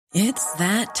It's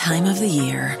that time of the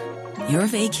year. Your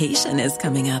vacation is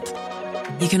coming up.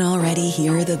 You can already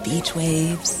hear the beach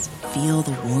waves, feel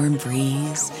the warm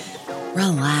breeze,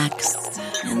 relax,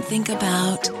 and think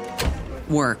about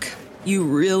work. You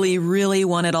really, really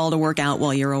want it all to work out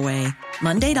while you're away.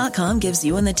 Monday.com gives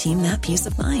you and the team that peace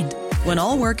of mind. When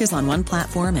all work is on one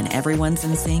platform and everyone's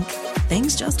in sync,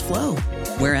 things just flow.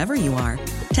 Wherever you are,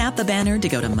 tap the banner to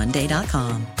go to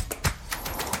Monday.com.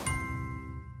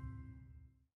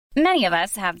 Many of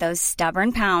us have those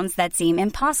stubborn pounds that seem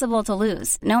impossible to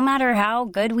lose, no matter how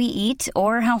good we eat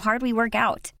or how hard we work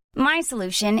out. My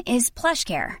solution is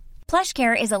PlushCare.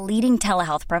 PlushCare is a leading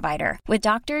telehealth provider with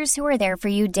doctors who are there for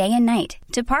you day and night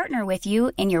to partner with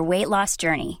you in your weight loss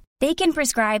journey. They can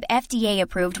prescribe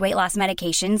FDA-approved weight loss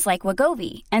medications like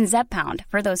Wegovy and Zepbound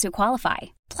for those who qualify.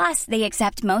 Plus, they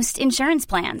accept most insurance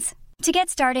plans. To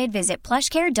get started, visit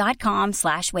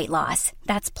plushcare.com/weightloss.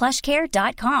 That's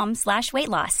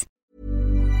plushcare.com/weightloss.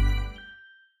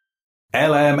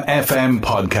 LMFM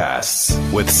Podcasts.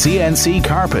 With CNC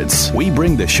Carpets, we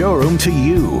bring the showroom to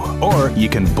you. Or you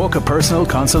can book a personal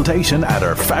consultation at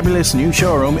our fabulous new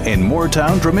showroom in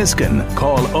Moortown, Dromiskin.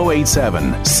 Call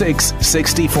 087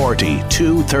 660 40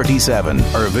 237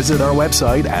 or visit our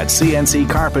website at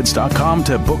cnccarpets.com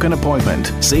to book an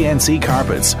appointment. CNC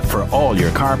Carpets, for all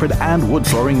your carpet and wood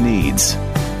flooring needs.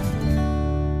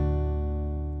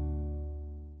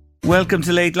 Welcome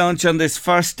to Late Lunch on this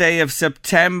first day of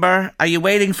September. Are you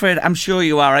waiting for it? I'm sure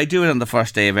you are. I do it on the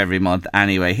first day of every month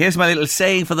anyway. Here's my little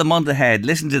saying for the month ahead.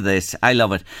 Listen to this. I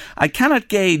love it. I cannot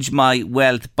gauge my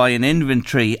wealth by an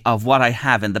inventory of what I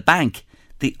have in the bank.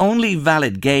 The only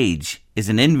valid gauge is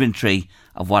an inventory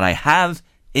of what I have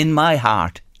in my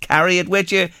heart. Carry it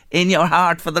with you in your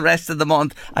heart for the rest of the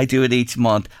month. I do it each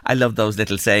month. I love those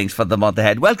little sayings for the month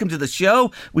ahead. Welcome to the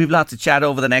show. We've lots to chat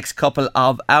over the next couple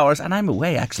of hours. And I'm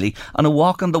away, actually, on a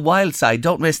walk on the wild side.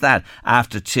 Don't miss that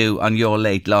after 2 on your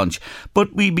late lunch.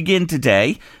 But we begin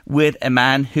today with a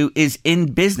man who is in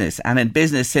business and in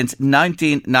business since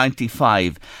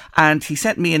 1995. And he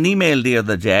sent me an email the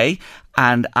other day.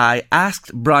 And I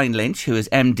asked Brian Lynch, who is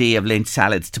MD of Lynch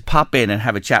Salads, to pop in and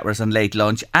have a chat with us on Late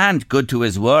Lunch. And good to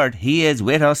his word, he is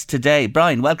with us today.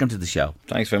 Brian, welcome to the show.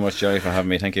 Thanks very much, Jerry, for having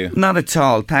me. Thank you. Not at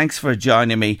all. Thanks for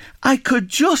joining me. I could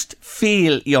just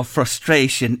feel your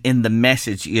frustration in the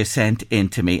message you sent in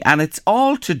to me. And it's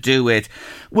all to do with,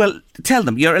 well, tell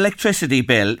them, your electricity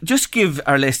bill. Just give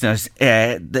our listeners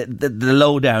the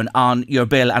lowdown on your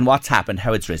bill and what's happened,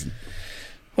 how it's risen.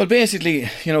 Well, basically,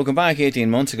 going back 18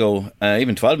 months ago,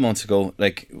 even 12 months ago,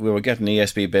 like, we were getting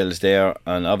ESB bills there,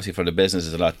 and obviously for the business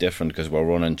it's a lot different because we're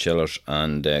running chillers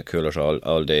and coolers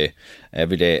all day,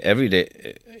 every day,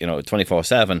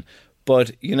 24/7.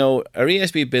 But, our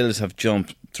ESB bills have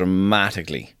jumped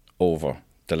dramatically over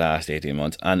the last 18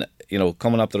 months. And,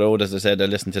 coming up the road, as I said, I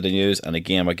listened to the news, and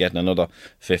again, we're getting another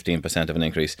 15% of an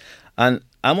increase. And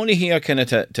I'm only here kind of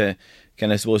to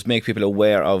I suppose, make people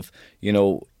aware of,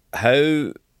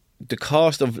 how the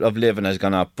cost of living has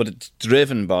gone up, but it's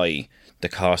driven by the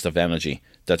cost of energy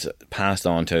that's passed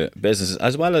on to businesses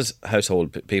as well as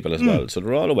household people as well. So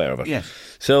they're all aware of it. Yes.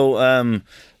 So,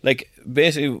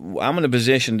 basically, I'm in a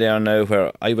position there now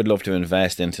where I would love to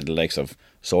invest into the likes of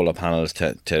solar panels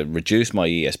to reduce my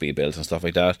ESB bills and stuff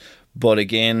like that. But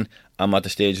again, I'm at the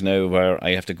stage now where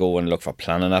I have to go and look for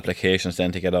planning applications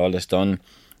then to get all this done.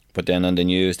 But then on the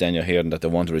news, then you're hearing that they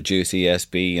want to reduce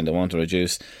ESB and they want to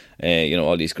reduce,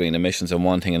 all these green emissions and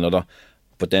one thing and another.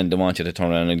 But then they want you to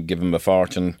turn around and give them a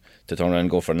fortune to turn around and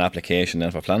go for an application,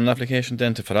 then for a planning application,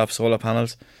 then to put up solar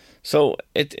panels. So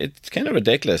it's kind of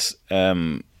ridiculous.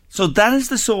 So that is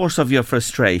the source of your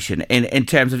frustration in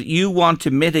terms of you want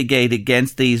to mitigate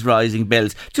against these rising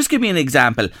bills. Just give me an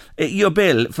example. Your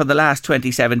bill for the last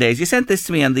 27 days, you sent this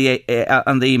to me on the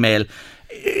email.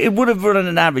 It would have run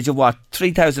an average of what,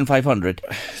 3,500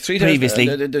 previously?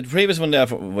 The previous one there,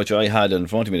 which I had in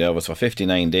front of me there, was for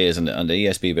 59 days, and the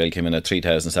ESB bill came in at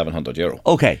 €3,700.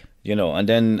 Okay. And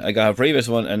then I got a previous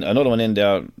one and another one in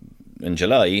there in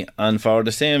July, and for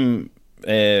the same,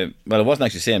 it wasn't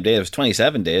actually the same day, it was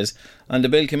 27 days, and the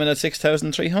bill came in at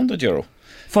 €6,300.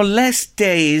 For less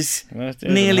days,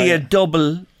 nearly a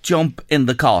double jump in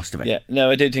the cost of it. Yeah, no,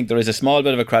 I do think there is a small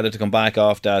bit of a credit to come back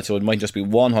off that, so it might just be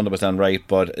 100% right,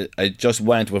 but I just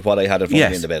went with what I had in front of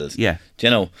me in the bills. Yeah.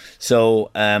 So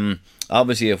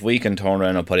obviously if we can turn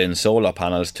around and put in solar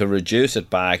panels to reduce it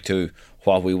back to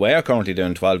what we were currently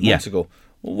doing 12 months ago,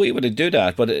 we would do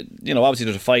that. But, obviously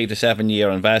there's a 5 to 7 year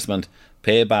investment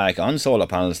payback on solar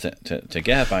panels to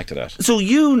get back to that. So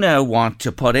you now want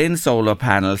to put in solar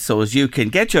panels so as you can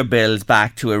get your bills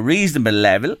back to a reasonable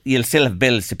level. You'll still have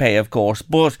bills to pay, of course,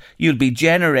 but you'll be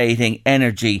generating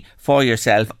energy for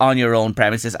yourself on your own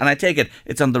premises. And I take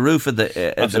it's on the roof of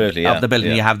the of the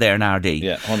building you have there in RD.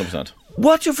 Yeah, 100%.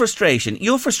 What's your frustration?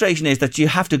 Your frustration is that you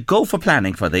have to go for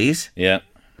planning for these. Yeah.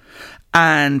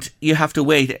 And you have to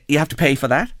wait. You have to pay for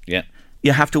that. Yeah.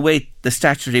 You have to wait the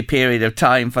statutory period of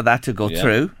time for that to go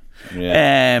through.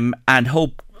 Yeah. And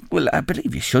hope. Well, I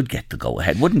believe you should get the go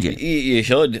ahead, wouldn't you? You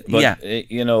should, but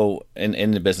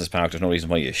in the business park, there's no reason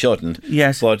why you shouldn't.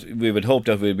 Yes. But we would hope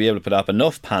that we'd be able to put up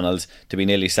enough panels to be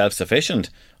nearly self-sufficient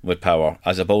with power,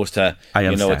 as opposed to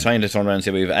trying to turn around and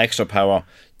say we have extra power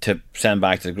to send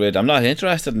back to the grid. I'm not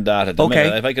interested in that at the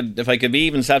minute. If I could be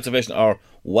even self-sufficient or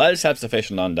well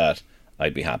self-sufficient on that,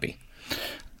 I'd be happy.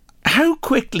 How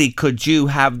quickly could you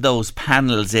have those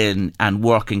panels in and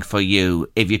working for you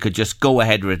if you could just go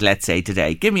ahead with it, let's say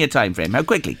today? Give me a time frame. How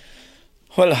quickly?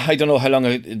 Well, I don't know how long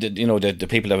the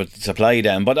people that would supply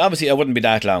them, but obviously it wouldn't be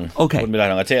that long. Okay. It wouldn't be that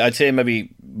long. I'd say maybe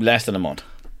less than a month.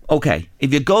 Okay.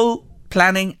 If you go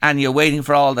planning and you're waiting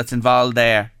for all that's involved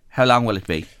there, how long will it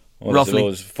be? Well,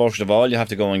 roughly? First of all, you have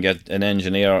to go and get an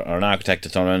engineer or an architect to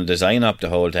turn around and design up the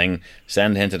whole thing,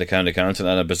 send it into the county council,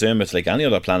 and I presume it's like any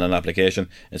other planning application.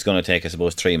 It's going to take, I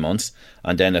suppose, 3 months.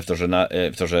 And then if there's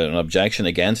an objection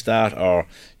against that, or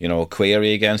a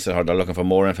query against it, or they're looking for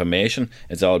more information,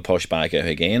 it's all pushed back out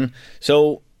again.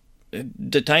 So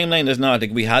the timeline is not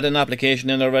like we had an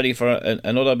application in already for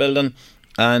another building,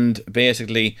 and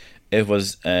basically it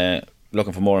was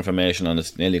looking for more information, and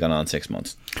it's nearly gone on 6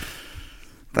 months.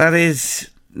 That is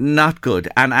not good.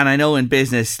 And I know in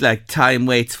business, like, time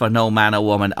waits for no man or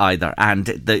woman either. And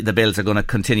the bills are going to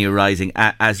continue rising,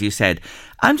 as you said.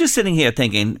 I'm just sitting here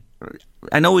thinking,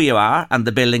 I know where you are, and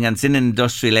the building, and it's in an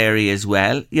industrial area as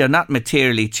well. You're not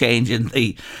materially changing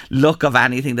the look of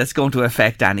anything that's going to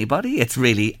affect anybody. It's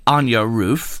really on your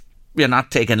roof. You're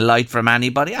not taking light from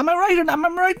anybody. Am I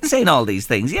right in saying all these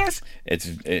things? Yes. It's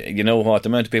you know what, the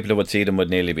amount of people that would see them would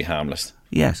nearly be harmless.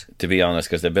 Yes. To be honest,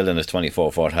 because the building is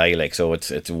 24 foot high, like, so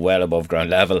it's well above ground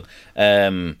level.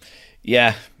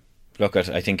 Yeah. Look,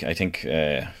 I think.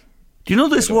 Do you know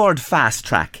this word fast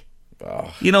track?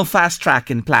 Oh. You know, fast track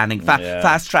in planning,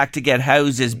 fast track to get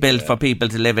houses built for people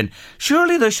to live in.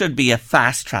 Surely there should be a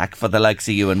fast track for the likes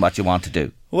of you and what you want to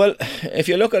do. Well, if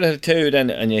you look at it too, then,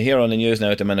 and you hear on the news now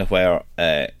at the minute where,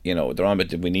 they're on,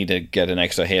 but we need to get an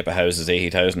extra heap of houses,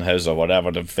 80,000 houses or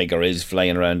whatever the figure is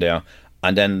flying around there.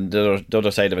 And then the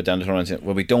other side of it, down the turn,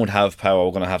 well, we don't have power,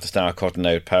 we're going to have to start cutting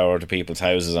out power to people's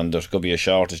houses, and there could be a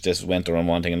shortage this winter and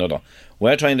one thing another.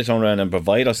 We're trying to turn around and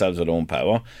provide ourselves with our own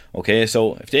power. Okay,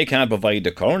 so if they can't provide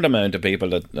the current amount of people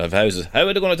that have houses, how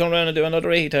are they going to turn around and do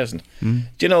another 80,000? Do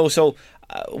you know, so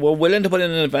we're willing to put in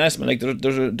an investment. Like,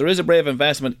 there is a brave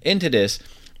investment into this,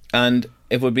 and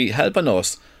it would be helping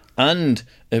us, and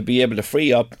it'd be able to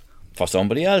free up for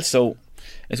somebody else. So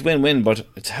it's win-win, but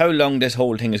it's how long this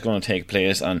whole thing is going to take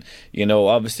place. And,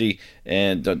 obviously,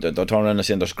 they're turning around and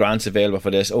saying there's grants available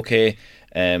for this. Okay,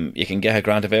 you can get a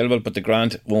grant available, but the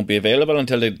grant won't be available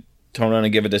until they turn around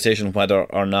and give a decision whether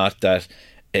or not that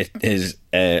it is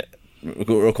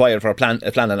required for a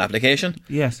planning application.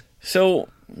 Yes. So,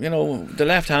 the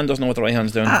left hand doesn't know what the right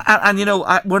hand's doing.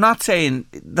 And we're not saying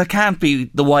there can't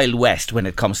be the Wild West when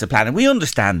it comes to planning. We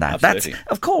understand that. Absolutely.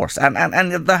 That's, of course.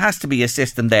 And there has to be a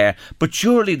system there. But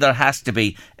surely there has to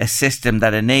be a system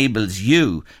that enables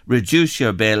you reduce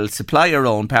your bill, supply your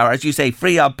own power, as you say,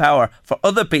 free up power for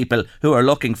other people who are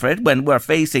looking for it when we're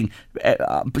facing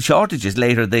shortages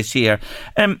later this year.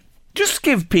 Just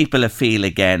give people a feel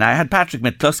again. I had Patrick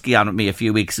McCluskey on with me a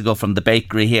few weeks ago from the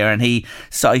bakery here, and he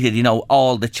cited,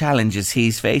 all the challenges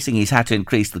he's facing. He's had to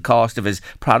increase the cost of his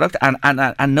product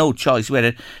and no choice with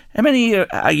it. How many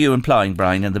are you employing,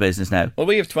 Brian, in the business now? Well,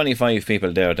 we have 25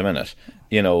 people there at the minute,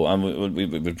 and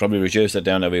we'd probably reduce it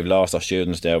down now. We've lost our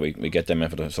students there. We get them in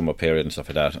for the summer period and stuff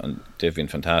like that, and they've been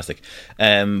fantastic.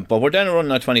 But we're down and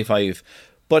running at 25.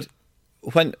 But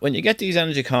when you get these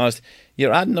energy costs,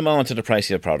 you're adding them on to the price of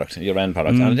your product, your end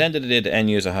product. And at the end of the day, the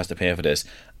end user has to pay for this.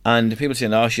 And people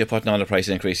saying, you're putting on the price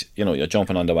increase, you're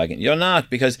jumping on the wagon. You're not,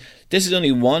 because this is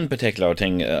only one particular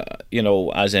thing,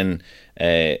 as in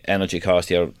energy cost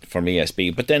here from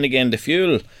ESB. But then again, the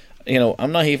fuel,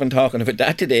 I'm not even talking about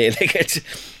that today. Like,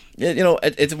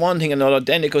 it's one thing and another.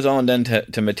 Then it goes on then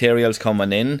to materials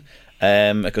coming in.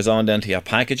 It goes on then to your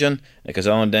packaging. It goes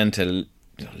on then to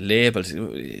labels,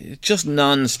 just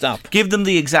non-stop. Give them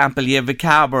the example. You have a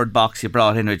cardboard box you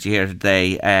brought in with you here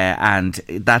today, and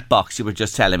that box you were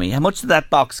just telling me. How much did that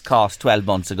box cost 12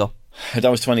 months ago? That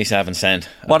was 27 cents.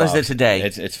 What is it today?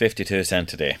 It's 52 cents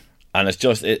today. And it's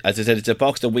just, as I said, it's a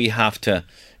box that we have to,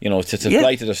 to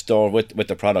supply to the store with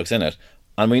the products in it.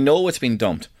 And we know it's been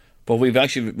dumped. But we've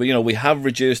actually, we have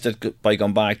reduced it by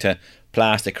going back to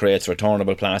plastic crates,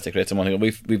 returnable plastic crates and whatnot.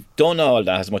 We've done all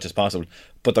that as much as possible.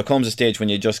 But there comes a stage when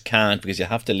you just can't, because you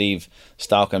have to leave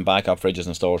stock and backup fridges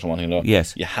and stores and whatnot.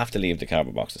 Yes. You have to leave the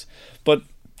cardboard boxes. But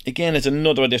again, it's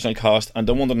another additional cost. And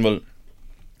they're wondering, well,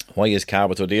 why is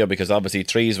cardboard so dear? Because obviously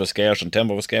trees were scarce and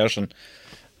timber was scarce, and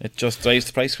it just drives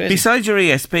the price crazy. Besides your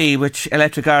ESB, which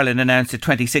Electric Ireland announced a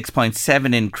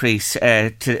 26.7 increase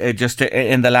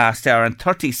in the last hour, and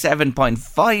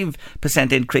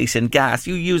 37.5% increase in gas.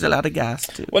 You use a lot of gas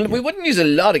too. Well, we wouldn't use a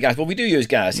lot of gas, but we do use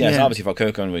gas. Yes, obviously for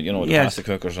cooking, the plastic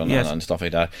cookers and stuff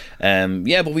like that.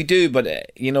 But we do. But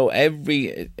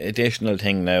every additional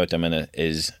thing now at the minute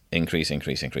is increase.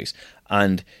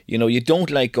 And you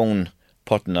don't like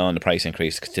putting on the price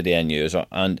increase to the end user,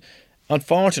 and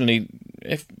unfortunately,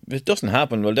 if it doesn't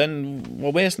happen, well, then we're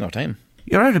wasting our time.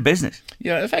 You're out of business.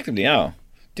 Yeah, effectively, yeah.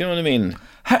 Do you know what I mean?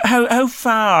 How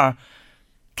far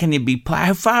can you be?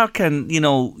 How far can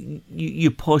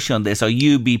you push on this, or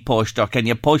you be pushed, or can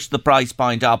you push the price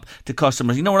point up to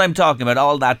customers? You know what I'm talking about?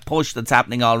 All that push that's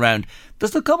happening all around.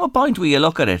 Does there come a point where you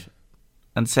look at it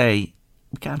and say,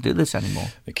 we can't do this anymore?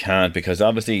 We can't, because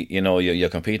obviously you're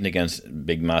competing against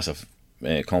big, massive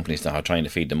companies that are trying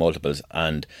to feed the multiples,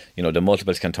 and the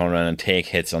multiples can turn around and take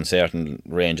hits on certain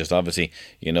ranges. Obviously,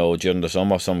 during the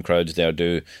summer, some crowds there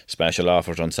do special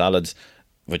offers on salads,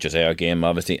 which is our game,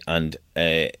 obviously, and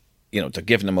they're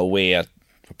giving them away at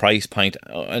a price point,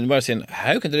 and we're saying,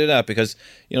 how can they do that? Because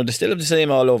they still have the same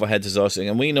all overheads as us,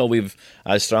 and we know we've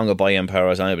as strong a buying power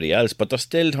as anybody else, but they're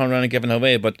still turning around and giving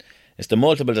away. But it's the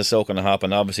multiple that's so going to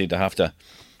happen. Obviously, they have to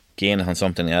gain on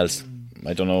something else.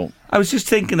 I don't know. I was just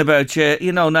thinking about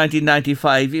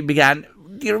 1995, you began.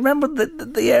 Do you remember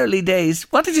the early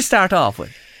days? What did you start off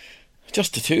with?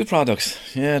 Just the two products.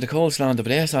 Yeah, the coleslaw and the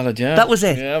potato salad, yeah. That was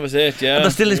it? Yeah, that was it, yeah. And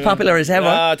they're still as popular as ever?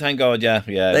 Ah, thank God, yeah.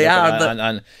 They are.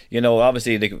 And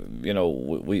obviously,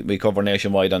 we cover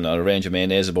nationwide on a range of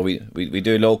mayonnaise, but we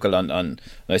do local, and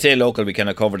when I say local, we kind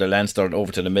of cover the Leinster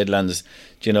over to the Midlands,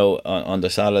 on the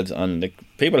salads, and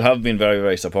people have been very,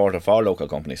 very supportive for local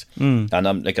companies.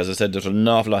 And as I said, there's an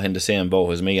awful lot in the same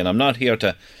boat as me, and I'm not here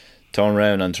to turn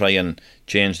around and try and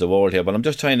change the world here, but I'm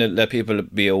just trying to let people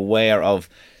be aware of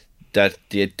that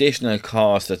the additional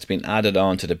cost that's been added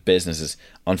on to the businesses,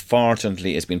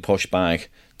 unfortunately, is being pushed back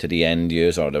to the end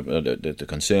user, or the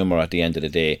consumer at the end of the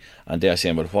day. And they're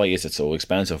saying, well, why is it so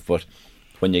expensive? But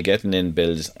when you're getting in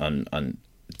bills on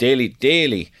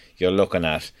daily, you're looking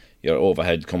at your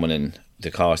overhead coming in, the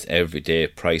cost every day,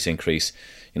 price increase.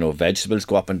 Vegetables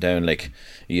go up and down like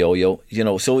yo-yo.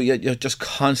 So you're just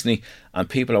constantly, and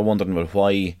people are wondering, well,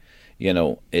 why,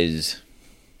 is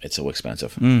it's so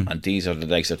expensive. And these are the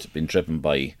likes that's been driven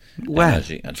by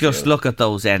energy and just fuel. Look at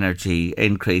those energy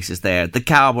increases there. The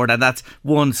cardboard, and that's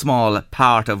one small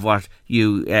part of what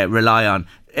you rely on.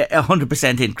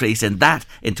 100% increase in that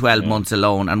in 12 months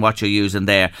alone, and what you're using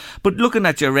there. But looking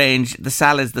at your range, the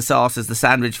salads, the sauces, the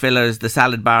sandwich fillers, the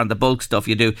salad bar and the bulk stuff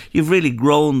you do, you've really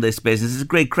grown this business. It's a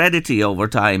great credit to you over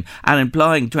time, and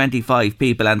employing 25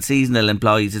 people and seasonal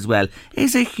employees as well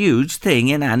is a huge thing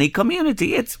in any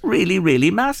community. It's really,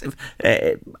 really massive.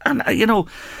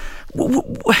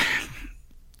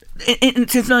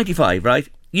 Since 95, right?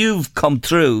 You've come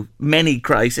through many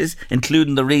crises,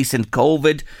 including the recent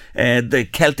COVID, the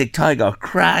Celtic Tiger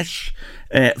crash,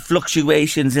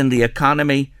 fluctuations in the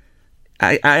economy.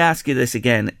 I ask you this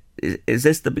again. Is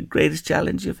this the greatest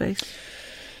challenge you face?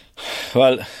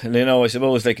 Well, I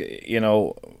suppose,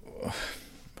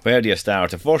 where do you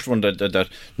start? The first one that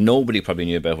nobody probably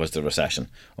knew about was the recession.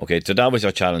 Okay, so that was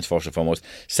your challenge first and foremost.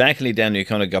 Secondly, then you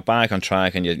kind of got back on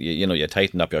track, and you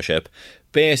tightened up your ship.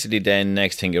 Basically, then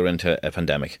next thing you're into a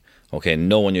pandemic. Okay,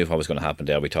 no one knew what was going to happen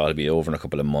there. We thought it'd be over in a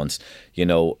couple of months.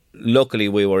 Luckily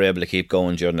we were able to keep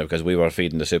going during it, because we were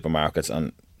feeding the supermarkets,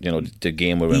 and the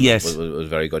game we were in was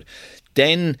very good.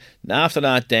 Then after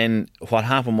that, then what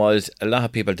happened was a lot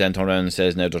of people then turned around and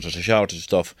says now there's a shortage of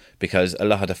stuff because a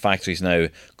lot of the factories now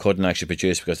couldn't actually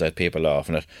produce because they had people off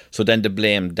on it. So then they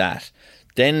blamed that.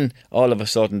 Then all of a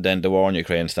sudden, then the war in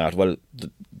Ukraine started. Well,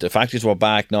 the factories were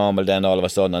back normal. Then all of a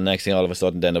sudden, and next thing, all of a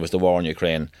sudden, then there was the war in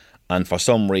Ukraine. And for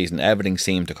some reason, everything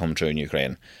seemed to come true in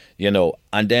Ukraine,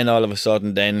 And then all of a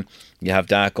sudden, then you have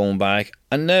that going back.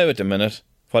 And now at the minute,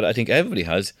 what I think everybody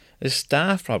has is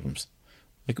staff problems.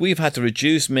 Like, we've had to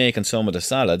reduce making some of the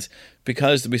salads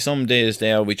because there'll be some days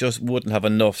there we just wouldn't have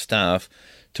enough staff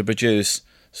to produce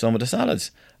some of the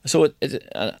salads. So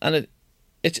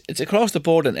it's across the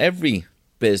board in every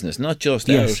business, not just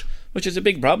ours, which is a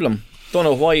big problem. Don't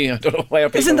know why.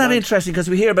 Isn't that interesting? Because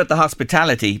we hear about the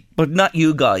hospitality, but not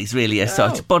you guys really as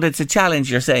such. But it's a challenge,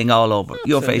 you're saying, all over. Absolutely.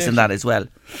 You're facing that as well.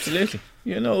 Absolutely.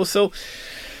 So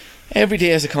every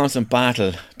day is a constant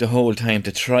battle the whole time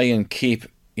to try and keep,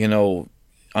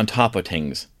 on top of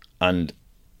things. And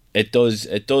it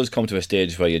does come to a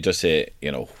stage where you just say,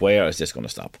 where is this going to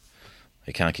stop?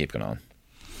 I can't keep going on.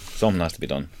 Something has to be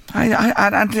done.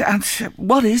 And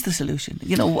what is the solution?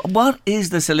 What is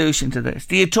the solution to this?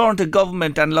 Do you turn to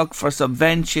government and look for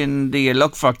subvention? Do you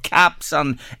look for caps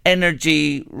on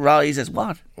energy rises?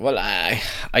 What? Well, I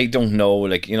don't know.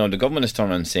 The government is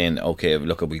turning and saying, okay,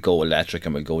 look, we'll go electric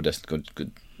and we'll go this,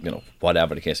 good,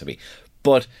 whatever the case may be.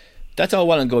 But that's all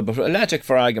well and good. But for electric,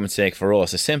 for argument's sake, for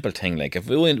us, a simple thing, like if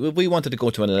we wanted to go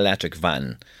to an electric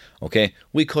van, okay,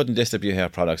 we couldn't distribute our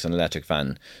products in an electric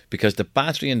van because the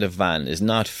battery in the van is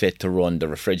not fit to run the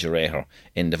refrigerator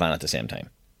in the van at the same time.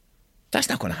 That's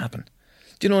not going to happen.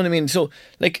 Do you know what I mean? So,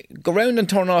 go round and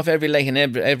turn off every light in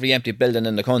every empty building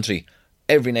in the country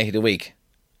every night of the week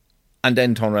and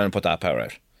then turn around and put that power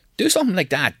out. Do something like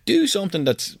that. Do something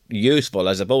that's useful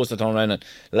as opposed to turn around and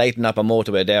lighting up a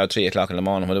motorway there at 3 o'clock in the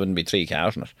morning when there wouldn't be 3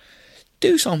 cars in it.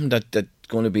 Do something that's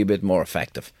going to be a bit more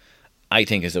effective. I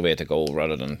think is the way to go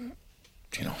rather than,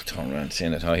 turn around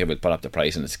saying that, here we'll put up the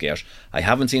price and it's scarce. I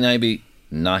haven't seen IB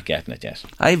not getting it yet.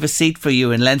 I have a seat for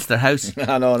you in Leinster House. No.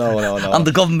 On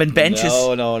the government benches.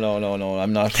 No.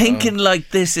 I'm not. Thinking like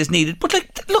this is needed. But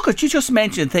look at, you just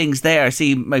mentioned things there.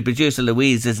 See, my producer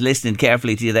Louise is listening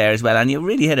carefully to you there as well, and you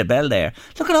really hit a bell there.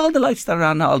 Look at all the lights that are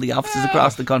on all the offices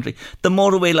across the country. The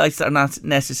motorway lights that are not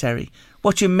necessary.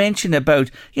 What you mentioned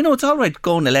about, it's all right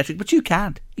going electric, but you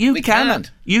can't. You cannot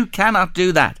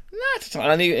do that.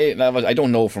 I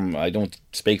don't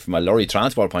speak from a lorry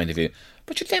transport point of view,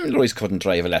 but them lorries couldn't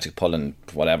drive electric pulling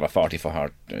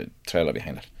 40-foot trailer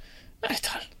behind it. Not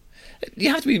at all. You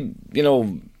have to be,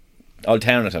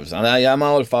 alternatives, and I am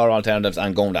all for alternatives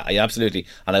and going that. I absolutely,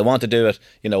 and I want to do it.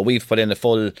 We've put in a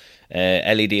full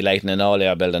LED lighting in all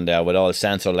our building there with all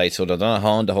sensor lights, so they're not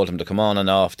on to hold them to come on and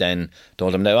off. Then to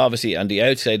hold them now, obviously, on the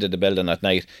outside of the building at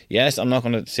night. Yes, I'm not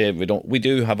going to say we don't. We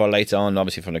do have our lights on,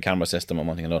 obviously, from the camera system and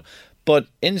one thing and another. But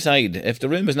inside, if the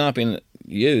room is not being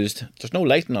used, there's no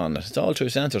lighting on it. It's all through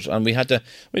sensors, and we had a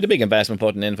big investment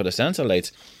putting in for the sensor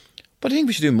lights. But I think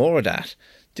we should do more of that.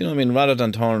 Do you know what I mean? Rather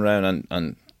than turn around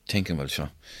and thinking, well,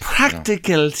 sure.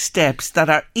 Practical steps that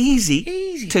are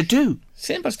easy to do.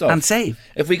 Simple stuff. And save.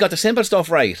 If we got the simple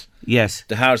stuff right, yes,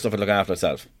 the hard stuff will look after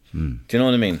itself. Do you know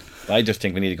what I mean? I just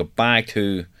think we need to go back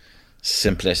to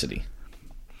simplicity,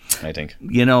 I think.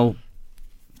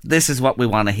 This is what we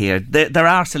want to hear. There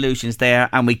are solutions there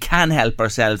and we can help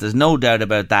ourselves. There's no doubt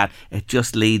about that. It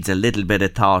just needs a little bit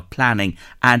of thought, planning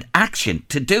and action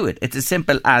to do it. It's as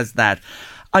simple as that.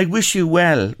 I wish you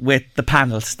well with the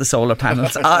panels, the solar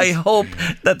panels. I hope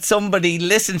that somebody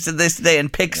listens to this today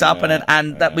and picks up on it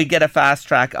and that we get a fast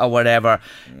track or whatever.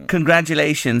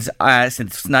 Congratulations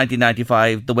since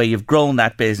 1995, the way you've grown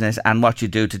that business and what you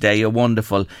do today. You're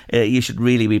wonderful. You should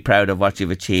really be proud of what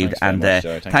you've achieved.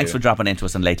 Thanks for dropping into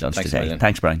us on Late Lunch today.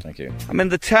 Thanks, Brian. Thank you. I'm in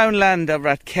the townland of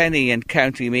Rathkenny in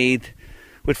County Meath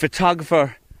with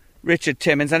photographer Richard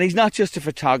Timmins, and he's not just a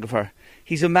photographer.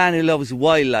 He's a man who loves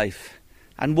wildlife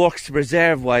and works to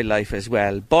preserve wildlife as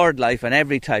well, bird life and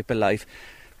every type of life.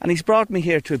 And he's brought me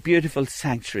here to a beautiful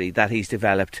sanctuary that he's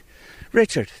developed.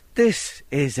 Richard, this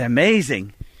is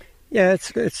amazing. Yeah, it's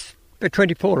about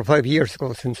 24 or 5 years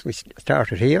ago since we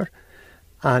started here.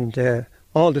 And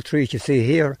all the trees you see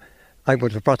here, I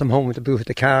would have brought them home with the boot of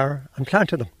the car and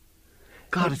planted them.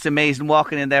 God, it's amazing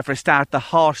walking in there for a start. The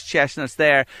horse chestnuts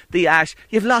there, the ash.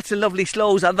 You've lots of lovely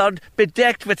sloes and they're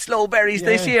bedecked with sloe berries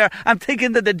this year. I'm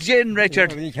thinking of the gin,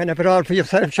 Richard. Yeah, you can have it all for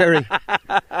yourself, Sherry.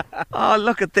 Oh,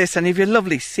 look at this. And you've a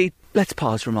lovely seat. Let's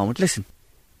pause for a moment. Listen.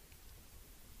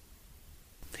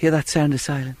 Hear that sound of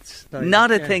silence?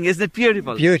 Not a thing, isn't it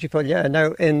beautiful? Beautiful, yeah.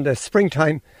 Now, in the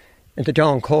springtime, in the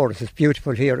dawn chorus, it's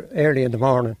beautiful here early in the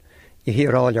morning. You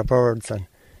hear all your birds and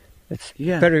it's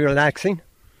very relaxing.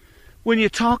 When you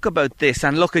talk about this,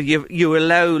 and look at you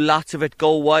allow lots of it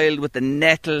go wild with the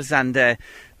nettles and the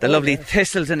lovely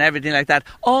thistles and everything like that.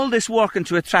 All this working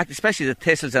to attract, especially the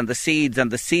thistles and the seeds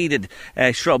and the seeded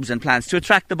shrubs and plants, to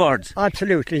attract the birds.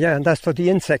 Absolutely, yeah, and that's for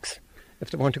the insects. If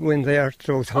they want to go in there,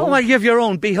 throw holes. Oh, well, you have your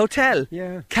own bee hotel.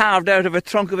 Yeah. Carved out of a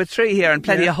trunk of a tree here and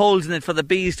plenty of holes in it for the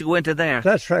bees to go into there.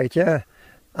 That's right, yeah.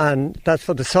 And that's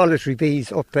for the solitary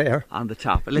bees up there. On the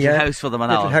top. A little house for them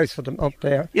and all. Little house for them up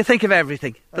there. You think of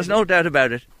everything. There's no doubt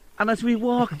about it. And as we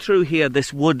walk through here,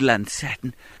 this woodland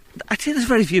setting, I'd say there's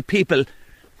very few people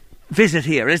visit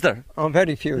here, is there? Oh,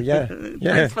 very few, yeah.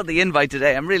 Thanks for the invite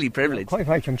today. I'm really privileged. Quite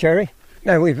welcome, Jerry.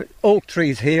 Now, we've oak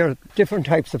trees here, different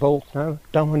types of oak now.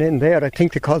 Down in there, I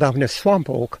think they call that one a swamp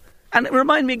oak. And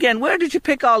remind me again, where did you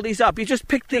pick all these up? You just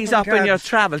picked these up in your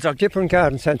travels? Or... Different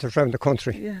garden centres around the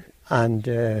country. Yeah. And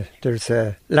there's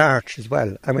a larch as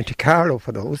well. I went to Carlow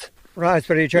for those.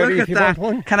 Raspberry, Jerry, if you want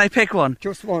one. Can I pick one?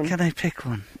 Just one. Can I pick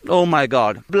one? Oh my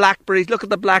God. Blackberries. Look at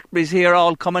the blackberries here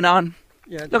all coming on.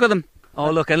 Yeah. Look at them.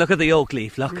 Oh, look, and look at the oak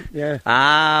leaf, look. Yeah.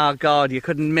 Ah, God, you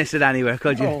couldn't miss it anywhere,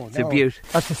 could you? Oh, it's a beaut.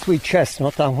 That's a sweet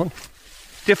chestnut, that one.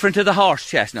 Different to the horse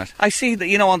chestnut. I see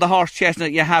that, on the horse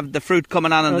chestnut you have the fruit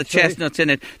coming on and the chestnuts in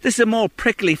it. This is a more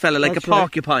prickly fella, like a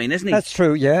porcupine, isn't he? That's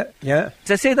true, yeah.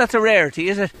 So I say that's a rarity,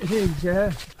 is it? It is,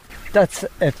 yeah. That's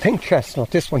a pink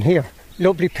chestnut, this one here.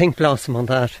 Lovely pink blossom on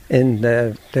that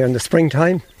there in the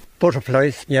springtime.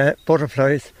 Butterflies,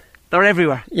 butterflies. They're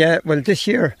everywhere. Yeah, well, this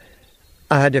year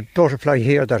I had a butterfly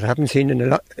here that I haven't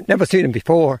seen never seen him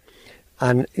before,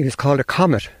 and he was called a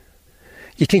comet.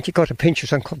 You think you got to pinch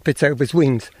it and cut bits out of his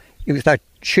wings. He was that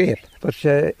shape, but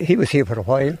he was here for a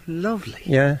while. Lovely.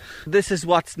 Yeah. This is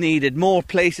what's needed, more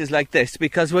places like this,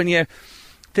 because when you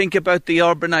think about the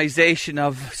urbanisation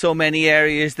of so many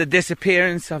areas, the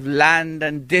disappearance of land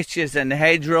and ditches and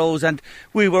hedgerows, and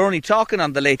we were only talking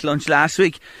on the late lunch last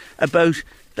week about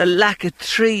the lack of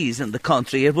trees in the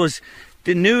country. It was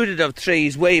denuded of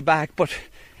trees way back, but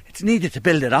it's needed to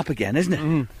build it up again, isn't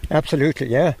it? Absolutely,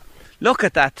 yeah. Look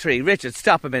at that tree. Richard,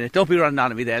 stop a minute. Don't be running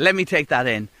on me there. Let me take that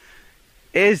in.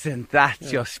 Isn't that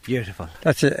just beautiful?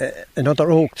 That's another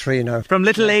oak tree now. From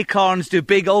little acorns do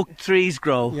big oak trees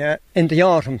grow. Yeah, in the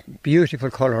autumn,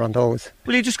 beautiful colour on those.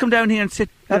 Will you just come down here and sit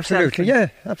Absolutely,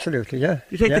 yourself? Absolutely, yeah.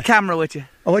 You take the camera with you?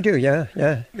 Oh, I do, yeah.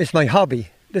 It's my hobby.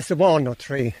 This is a walnut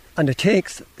tree, and it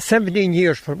takes 17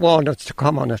 years for walnuts to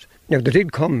come on it. Now, they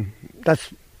did come,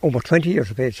 that's over 20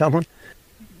 years of age, someone.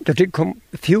 There did come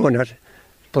a few on it,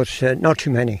 but not too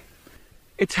many.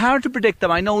 It's hard to predict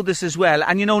them, I know this as well.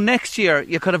 And next year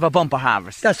you could have a bumper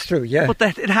harvest. That's true, yeah. But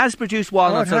it has produced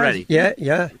walnuts already.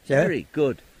 Yeah. Very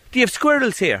good. Do you have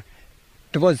squirrels here?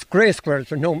 There was grey squirrels,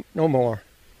 but no more.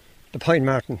 The pine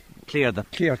marten. Clear them.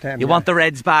 You want the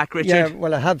reds back, Richard? Yeah,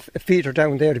 well, I have a feeder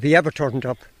down there if he ever turned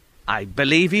up. I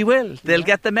believe he will. They'll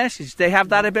get the message. They have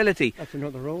that ability. That's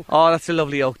another oak. Oh, that's a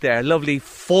lovely oak there. Lovely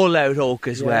full-out oak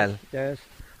as well. Yes.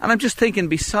 And I'm just thinking,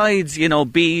 besides,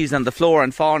 bees and the flora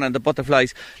and fauna and the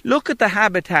butterflies, look at the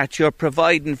habitat you're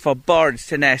providing for birds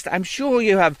to nest. I'm sure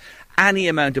you have any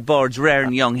amount of birds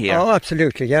rearing young here. Oh,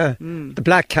 absolutely, yeah. The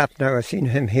blackcap now, I've seen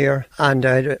him here. And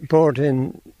I had a bird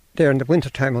in there in the winter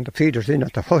time on the feeders in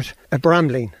at the hut, a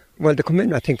brambling. Well, they come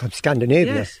in, I think, from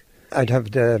Scandinavia. Yes. I'd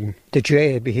have the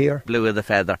jay be here. Blue of the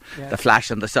feather, the flash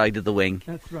on the side of the wing.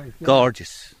 That's right. Yeah.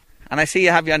 Gorgeous. And I see you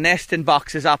have your nesting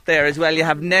boxes up there as well. You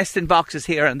have nesting boxes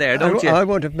here and there, don't you? I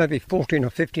would have maybe 14 or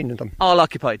 15 of them. All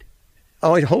occupied?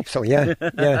 Oh, I hope so, yeah.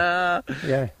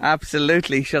 Yeah.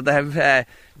 Absolutely. Should they have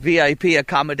VIP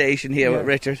accommodation here with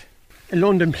Richard? A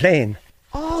London plane.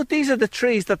 Oh, these are the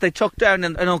trees that they took down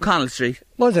in O'Connell Street.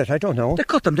 Was it? I don't know. They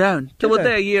cut them down. They were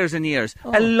there years and years.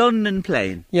 Oh. A London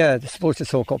plane. Yeah, they're supposed to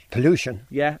soak up pollution.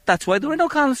 Yeah, that's why they were in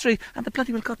O'Connell Street and the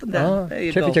bloody will cut them down. There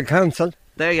you Typical go. council.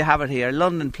 There you have it here.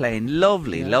 London plane.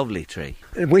 Lovely, lovely tree.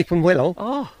 A weeping willow.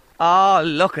 Oh,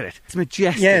 look at it. It's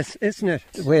majestic. Yes, isn't it?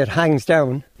 The way it hangs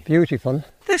down. Beautiful.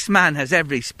 This man has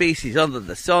every species under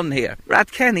the sun here.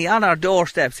 Rathkenny on our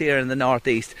doorsteps here in the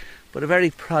northeast, but a very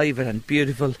private and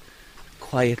beautiful,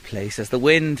 quiet place. As the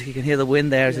wind, you can hear the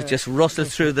wind there as it just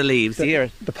rustles through the leaves. Hear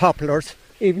it. The poplars,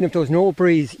 even if there was no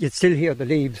breeze, you'd still hear the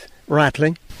leaves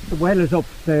rattling. The well is up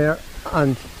there,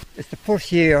 and it's the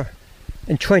first year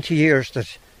in 20 years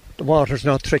that the water's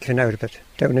not trickling out of it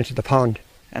down into the pond.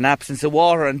 An absence of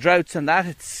water and droughts and that,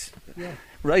 it's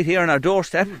right here on our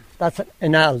doorstep. That's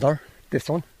an alder, this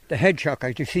one. The hedgehog,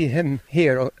 I do see him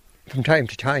here from time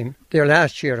to time. There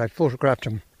last year I photographed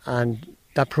him, and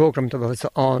that programme that was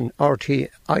on RT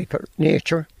Hyper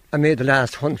Nature, I made the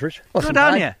last 100. Good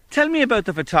on you. Tell me about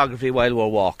the photography while we're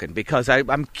walking, because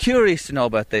I'm curious to know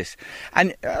about this.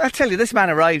 And I'll tell you, this man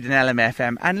arrived in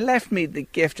LMFM and left me the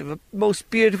gift of a most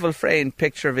beautiful framed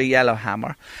picture of a yellow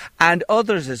hammer, and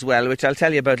others as well, which I'll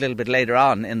tell you about a little bit later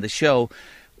on in the show.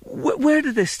 Where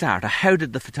did this start, or how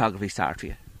did the photography start for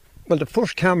you? Well, the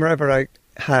first camera ever I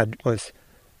had was,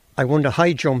 I won the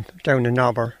high jump down in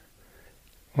Nobber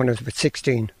when I was about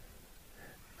 16,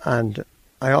 and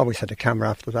I always had a camera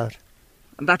after that.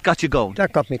 And that got you going.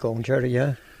 That got me going, Jerry,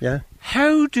 yeah, yeah.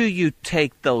 How do you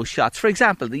take those shots? For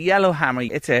example, the yellowhammer,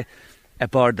 it's a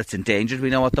bird that's endangered,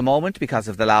 we know, at the moment because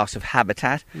of the loss of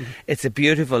habitat. It's a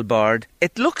beautiful bird.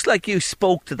 It looks like you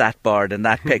spoke to that bird in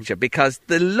that picture because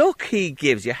the look he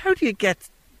gives you, how do you get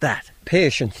that?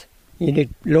 Patience. You need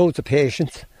loads of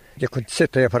patience. You could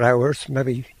sit there for hours,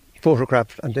 maybe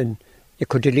photograph, and then you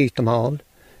could delete them all.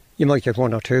 You might get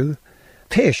one or two.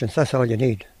 Patience, that's all you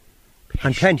need.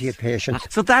 And plenty of patience.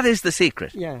 So that is the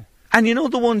secret. Yeah. And you know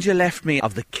the ones you left me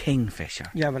of the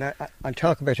kingfisher? Yeah, but I'll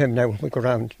talk about him now when we go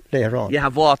round later on. You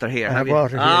have water here, I have you?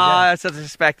 water here, I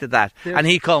suspected that. Yes. And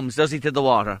he comes, does he, to the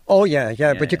water? Oh, yeah,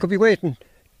 but you could be waiting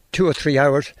 2 or 3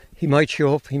 hours. He might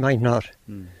show up, he might not.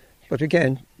 But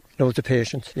again, loads of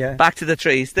patience, yeah. Back to the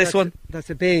trees. This one? That's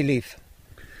a bay leaf.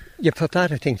 You put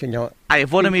that, I think, in your... I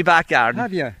have one in my backyard.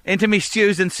 Have you? Into me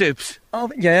stews and soups.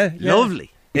 Oh, yeah.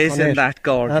 Lovely. Isn't that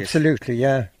gorgeous? Absolutely,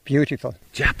 yeah. Beautiful.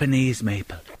 Japanese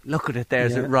maple. Look at it there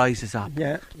as it rises up.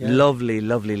 Yeah. Lovely,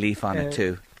 lovely leaf on it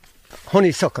too.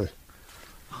 Honeysuckle.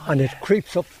 And it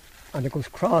creeps up and it goes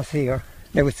across here.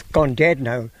 Now it's gone dead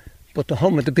now, but the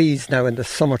hum of the bees now in the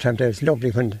summertime there is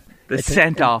lovely when... The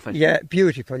scent off it. Yeah,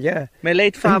 beautiful, yeah. My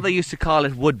late father used to call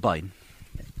it woodbine.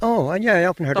 Oh, and yeah, I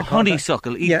often heard The it called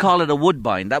honeysuckle, he'd call it a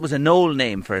woodbine. That was an old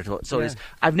name for it. So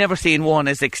I've never seen one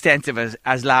as extensive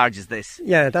as large as this.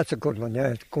 Yeah, that's a good one, yeah.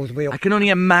 It goes way up. I can only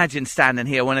imagine standing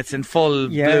here when it's in full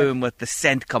bloom with the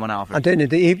scent coming off it. And then in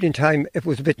the evening time, if it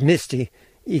was a bit misty,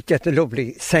 you'd get the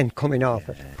lovely scent coming off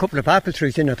it. A couple of apple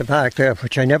trees in at the back there,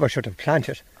 which I never should have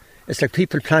planted. It's like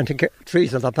people planting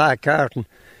trees in their back garden,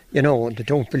 you know, and they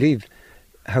don't believe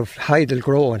how high they'll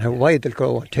grow and how wide they'll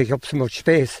grow and take up so much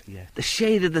space. Yeah. The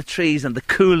shade of the trees and the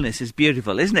coolness is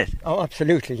beautiful, isn't it? Oh,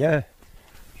 absolutely, yeah.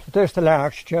 So there's the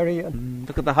larch, Jerry. And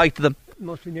look at the height of them.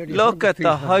 Must be nearly look at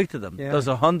the high. height of them. Yeah. There's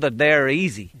 100 there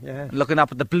easy. Yeah. Looking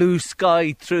up at the blue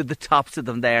sky through the tops of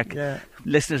them there. Yeah.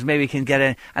 Listeners maybe can get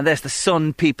in. And there's the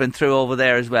sun peeping through over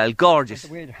there as well. Gorgeous.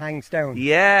 The way it hangs down.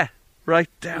 Yeah. Right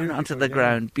down onto the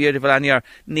ground. Beautiful. And your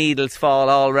needles fall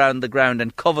all around the ground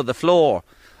and cover the floor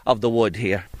of the wood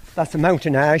here. That's the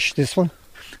mountain ash, this one.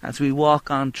 As we walk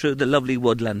on through the lovely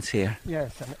woodlands here.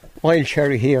 Yes, and wild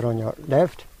cherry here on your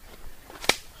left.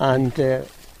 And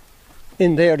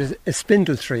in there is a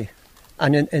spindle tree.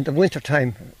 And in the winter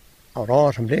time, or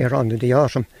autumn, later on in the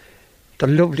autumn, the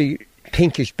lovely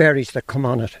pinkish berries that come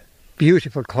on it.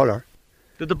 Beautiful colour.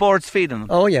 Do the birds feed on them?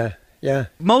 Oh, yeah. Yeah.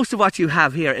 Most of what you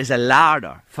have here is a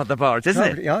larder for the birds,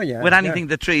 isn't it? Oh, yeah. With anything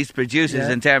the trees produces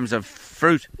in terms of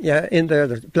fruit. Yeah, in there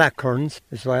there's blackcurrants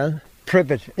as well.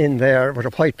 Privet in there with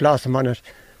a white blossom on it.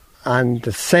 And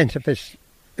the scent of it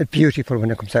is beautiful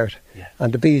when it comes out. Yeah.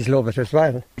 And the bees love it as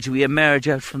well. We emerge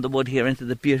out from the wood here into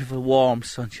the beautiful warm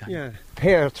sunshine. Yeah.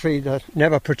 Pear tree that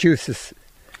never produces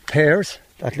pears,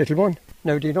 that little one.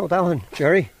 Now, do you know that one,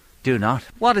 Jerry? Do not.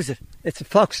 What is it? It's a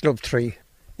foxglove tree,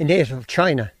 a native of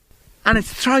China. And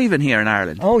it's thriving here in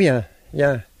Ireland. Oh, yeah,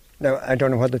 yeah. Now, I don't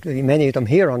know whether there'll be many of them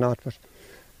here or not, but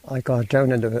I got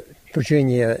down in the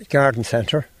Virginia Garden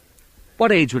Centre.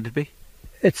 What age would it be?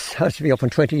 It has to be up on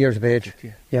 20 years of age,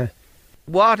 yeah.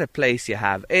 What a place you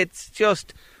have. It's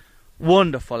just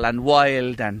wonderful and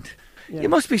wild and you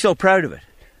must be so proud of it.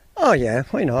 Oh, yeah,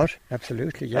 why not?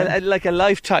 Absolutely, yeah. Like a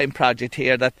lifetime project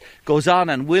here that goes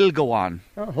on and will go on.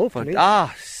 Oh, hopefully.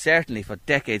 Certainly for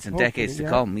decades and decades to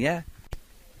come, yeah.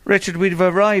 Richard, we've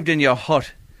arrived in your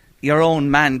hut, your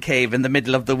own man cave in the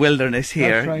middle of the wilderness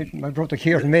here. That's right. My brother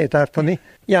Kieran made that for me.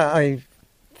 Yeah, I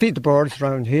feed the birds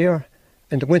around here.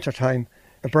 In the winter time,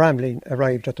 a bramley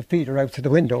arrived at the feeder out to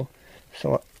the window,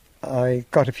 so I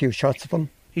got a few shots of him.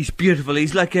 He's beautiful.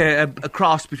 He's like a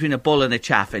cross between a bull and a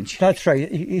chaffinch. That's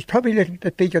right. He's probably a little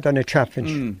bit bigger than a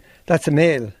chaffinch. That's a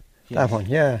male, that one,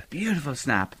 yeah. Beautiful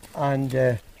snap. And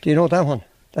do you know that one?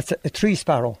 That's a tree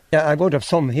sparrow. Yeah, I would have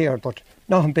some here, but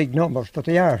not in big numbers, but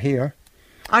they are here.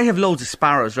 I have loads of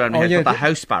sparrows around here, but the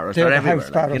house sparrows are everywhere. House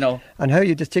sparrows. Like, you know. And how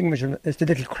you distinguish them is the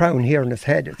little crown here on his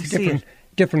head. It's a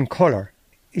different colour.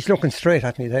 He's looking straight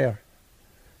at me there.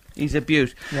 He's a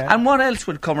beaut. Yeah. And what else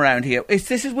would come around here?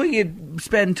 This is where you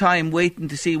spend time waiting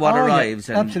to see what arrives.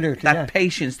 Yeah, and absolutely. That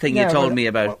patience thing you told me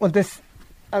about. Well, this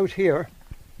out here,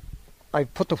 I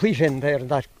put the wheat in there in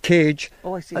that cage.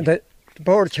 Oh, I see. And the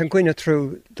birds can go in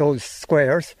through those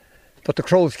squares, but the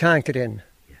crows can't get in.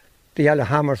 Yeah. The yellow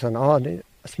hammers and all the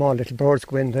small little birds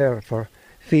go in there for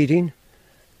feeding.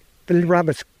 The little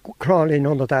rabbits crawl in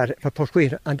under that if I put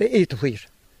wheat, and they eat the wheat.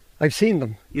 I've seen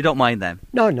them. You don't mind them?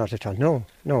 No, not at all.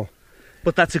 No.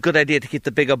 But that's a good idea to keep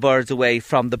the bigger birds away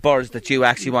from the birds that you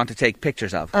actually want to take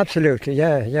pictures of. Absolutely,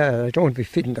 yeah. I don't want to be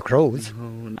feeding the crows.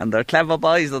 And they're clever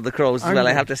boys, the crows as well.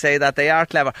 I have to say that they are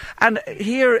clever. And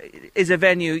here is a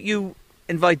venue. You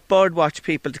invite birdwatch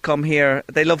people to come here.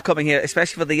 They love coming here,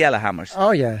 especially for the yellowhammers.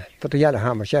 Oh yeah, for the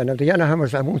yellowhammers. Yeah, now the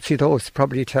yellowhammers, I won't see those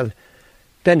probably till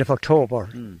the end of October,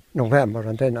 November,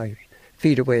 and then I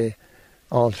feed away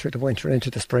all through the winter into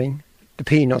the spring. The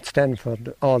peanuts then for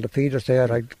all the feeders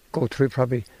there, I go through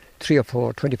probably 3 or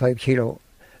 4 25 kilo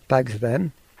bags of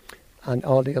them, and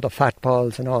all the other fat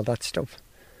balls and all that stuff.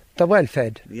 They're well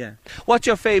fed. Yeah. What's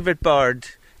your favourite bird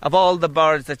of all the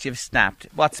birds that you've snapped?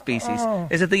 What species?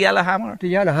 Is it the yellowhammer? The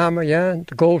yellowhammer, yeah,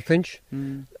 the goldfinch.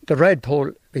 The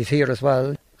redpoll is here as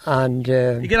well. And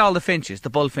you get all the finches, the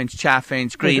bullfinch,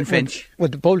 chaffinch, greenfinch. Well,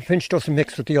 the bullfinch doesn't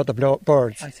mix with the other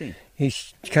birds. I see.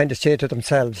 He's kind of stay to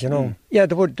themselves, you know. Yeah,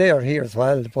 they are here as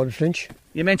well, the bullfinch.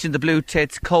 You mentioned the blue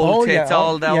tits, coal tits,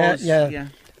 all those. Yeah.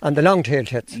 And the long-tailed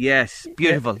tits. Yes,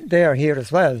 beautiful. They are here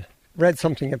as well. Read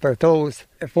something about those.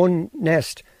 If one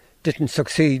nest didn't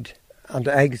succeed and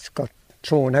the eggs got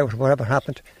thrown out or whatever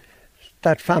happened,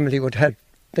 that family would help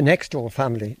the next door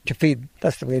family to feed.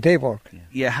 That's the way they work.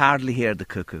 You hardly hear the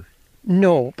cuckoo.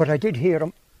 No, but I did hear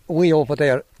them way over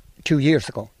there 2 years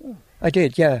ago. I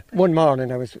did, yeah. One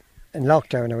morning I was in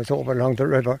lockdown. I was over along the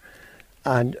river,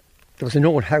 and there was an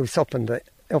old house up in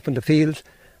the fields,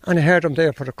 and I heard him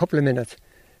there for a couple of minutes,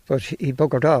 but he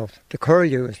buggered off. The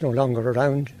curlew is no longer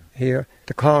around here.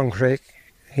 The corncrake,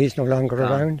 he's no longer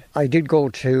around. I did go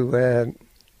to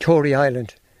Tory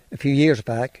Island a few years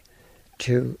back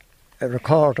to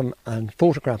record him and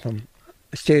photograph him.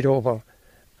 I stayed over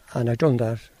and I done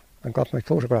that and got my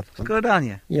photograph of him. Good on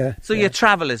you. Yeah. So you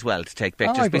travel as well to take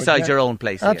pictures besides your own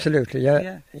place here? Absolutely,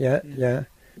 yeah.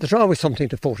 There's always something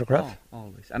to photograph.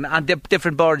 Always. And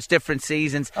different birds, different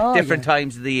seasons, different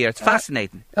times of the year. It's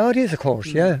fascinating. Oh, it is, of course,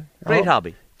 yeah. Great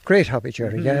hobby. Great hobby,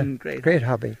 Jerry, yeah. Great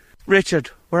hobby.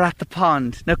 Richard, we're at the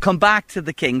pond. Now come back to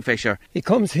the kingfisher. He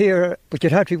comes here, but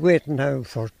you'd have to be waiting now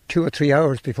for 2 or 3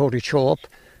 hours before he'd show up.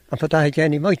 And for that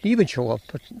again, he mightn't even show up,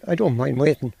 but I don't mind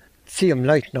waiting. See him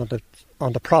lighting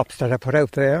on the props that I put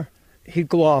out there. He'd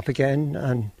go off again,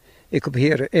 and he could be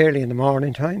here early in the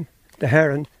morning time. The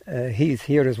heron, he's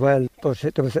here as well. But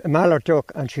there was a mallard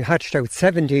duck, and she hatched out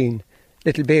 17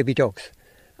 little baby ducks.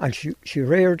 And she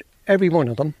reared every one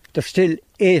of them. There's still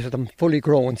 8 of them fully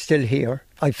grown, still here.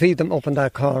 I feed them up in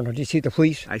that corner. Do you see the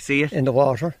wheat? I see it. In the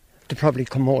water. There'll probably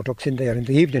come more ducks in there in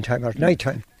the evening time or at night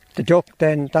time. The duck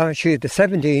then, she had the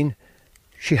 17,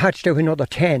 she hatched out another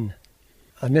 10,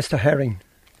 and Mr. Herring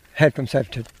helped himself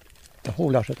to the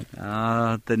whole lot of them.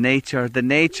 Ah, the nature.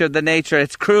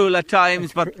 It's cruel at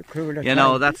times, but cruel at you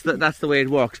know, that's the way it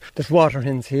works. There's water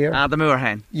hens here. Ah, the moor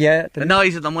hen. Yeah. The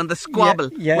noise of them when they squabble,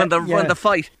 when they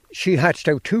fight. She hatched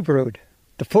out 2 brood.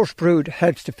 The first brood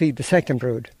helps to feed the second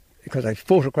brood, because I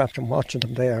photographed them watching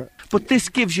them there. But this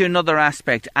gives you another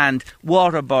aspect, and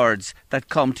water birds that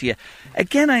come to you.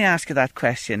 Again, I ask you that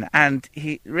question, and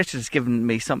Richard has given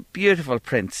me some beautiful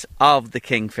prints of the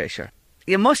kingfisher.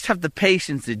 You must have the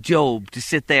patience of Job to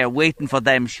sit there waiting for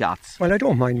them shots. Well, I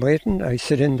don't mind waiting. I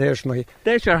sit in, there's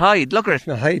your hide, look at it.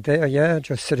 My hide there, yeah,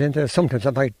 just sit in there. Sometimes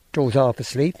I might doze off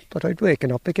asleep, but I'd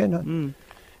waken up again and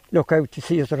look out to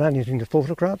see if there's anything to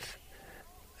photograph.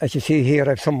 As you see here, I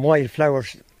have some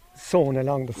wildflowers sown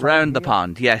along the side. Round the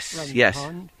pond, yes. The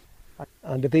pond.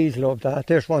 And the bees love that.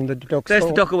 There's one that the ducks. There's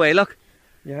the duck away, look.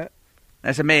 Yeah.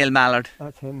 There's a male mallard.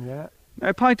 That's him, yeah.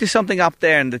 I point to something up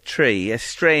there in the tree, a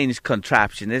strange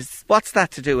contraption. What's that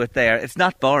to do with there? It's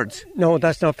not birds. No,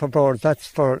 that's not for birds. That's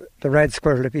for the red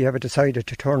squirrel if he ever decided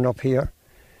to turn up here.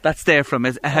 That's there from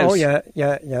a house? Oh,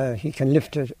 yeah. He can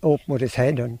lift it open with his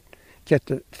head and get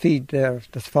the feed there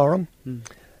that's for him.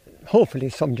 Hopefully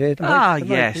someday.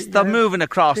 They're moving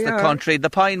across the country.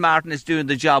 The pine martin is doing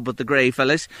the job with the grey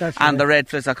fellas, and the red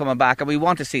fellas are coming back, and we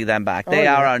want to see them back. They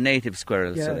are our native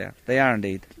squirrels, so they are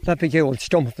indeed. That big old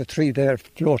stump of a tree there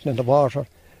floating in the water,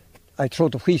 I throw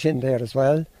the wheat in there as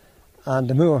well, and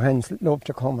the moor hens love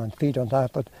to come and feed on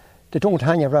that, but they don't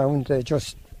hang around. They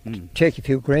just take a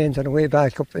few grains on the way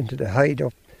back up into the hide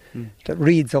up that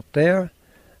reeds up there,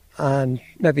 and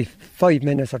maybe 5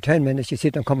 minutes or 10 minutes you see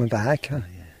them coming back.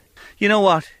 You know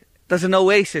what? There's an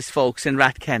oasis, folks, in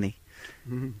Rathkenny.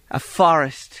 A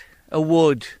forest, a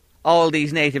wood, all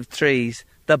these native trees,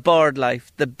 the bird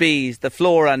life, the bees, the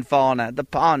flora and fauna, the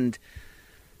pond.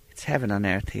 It's heaven on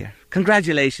earth here.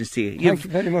 Congratulations to you. Thank you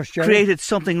very much, Jerry. Created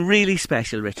something really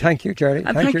special, Richard. Thank you, Jerry.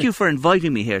 And thank you for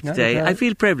inviting me here today. I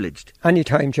feel privileged.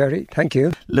 Anytime, Jerry. Thank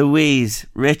you. Louise,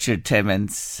 Richard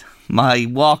Timmins, my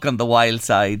walk on the wild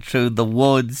side through the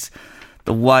woods,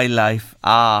 The wildlife,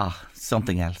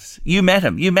 something else. You met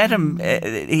him.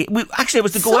 It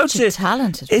was to go out to. Such a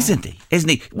talented man. Isn't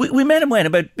he? We met him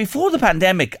about before the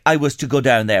pandemic. I was to go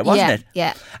down there, wasn't it?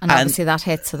 Yeah, and obviously that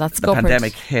hit, so that's the scuppered.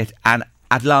 pandemic hit, and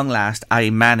at long last, I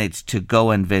managed to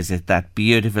go and visit that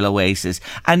beautiful oasis.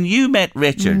 And you met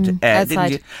Richard,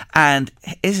 didn't you? And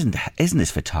isn't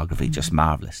his photography just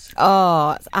marvellous?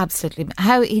 Oh, absolutely!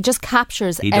 How he just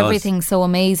captures everything so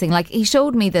amazing. Like, he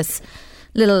showed me this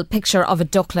little picture of a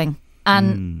duckling.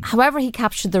 And however he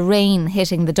captured the rain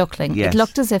hitting the duckling, it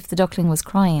looked as if the duckling was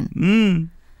crying.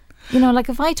 You know, like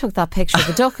if I took that picture,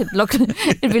 the duck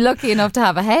it'd be lucky enough to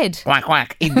have a head. Quack,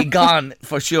 quack. He'd be gone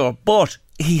for sure. But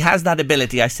he has that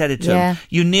ability. I said it to him.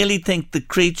 You nearly think the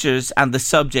creatures and the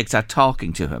subjects are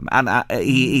talking to him. And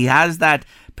he has that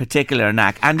particular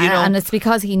knack. And you know, and it's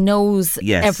because he knows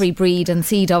every breed and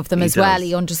seed of them as well.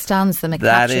 He understands them. It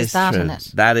captures that in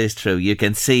it. That is true. You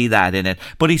can see that in it.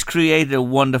 But he's created a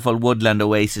wonderful woodland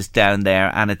oasis down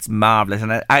there, and it's marvellous.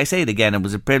 And I say it again, it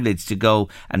was a privilege to go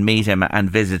and meet him and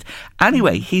visit.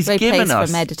 Anyway, he's Great given place us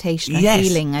for meditation and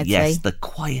healing, I'd say. Yes, the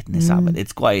quietness of it.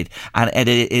 It's quiet, and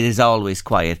it is always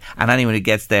quiet. And anyone who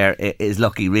gets there is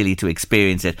lucky, really, to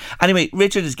experience it. Anyway,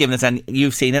 Richard has given us, and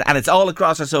you've seen it, and it's all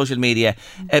across our social media,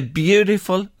 a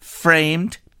beautiful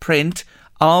framed print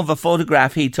of a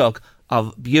photograph he took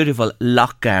of beautiful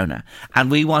Lochgowna,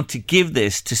 and we want to give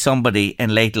this to somebody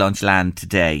in Late Lunch Land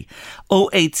today.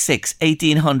 086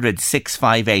 1800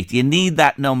 658. You need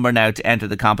that number now to enter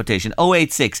the competition.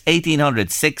 086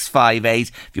 1800 658.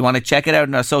 If you want to check it out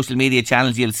on our social media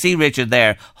channels, you'll see Richard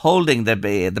there holding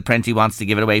the print he wants to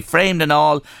give it away, framed and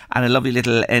all, and a lovely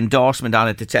little endorsement on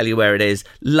it to tell you where it is.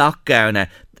 Lochgowna.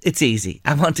 It's easy.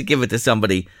 I want to give it to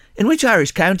somebody. In which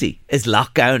Irish county is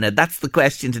Lochgowna? That's the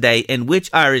question today. In which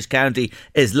Irish county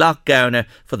is Lochgowna?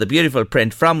 For the beautiful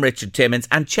print from Richard Timmins.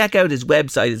 And check out his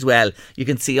website as well. You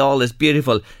can see all his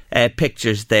beautiful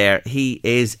pictures there. He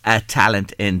is a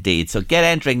talent indeed. So get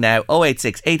entering now.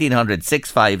 086 1800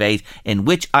 658. In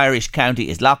which Irish county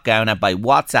is Lochgowna, by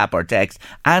WhatsApp or text,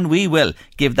 and we will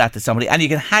give that to somebody. And you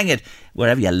can hang it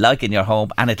wherever you like in your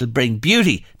home, and it'll bring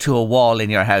beauty to a wall in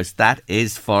your house. That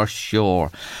is for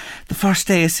sure. The first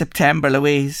day of September,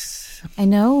 Louise. I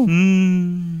know.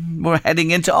 We're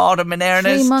heading into autumn in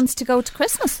earnest. 3 months to go to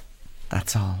Christmas.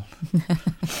 That's all.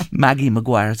 Maggie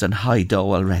Maguire's on high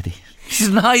dough already. She's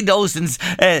on high dough since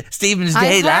Stephen's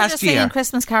Day last year. I heard her singing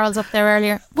Christmas carols up there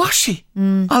earlier. Was she?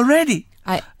 Already?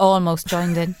 I almost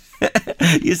joined in.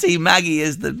 You see, Maggie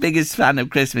is the biggest fan of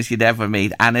Christmas you'd ever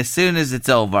meet, and as soon as it's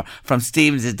over from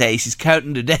Stephen's Day, she's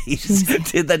counting the days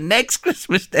to the next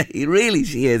Christmas day. Really,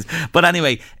 she is. But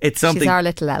anyway, it's something. She's our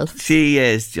little elf. She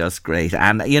is just great,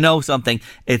 and you know something,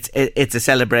 it's a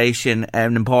celebration,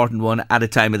 an important one at a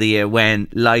time of the year when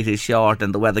light is short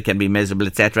and the weather can be miserable,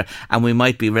 etc., and we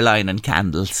might be relying on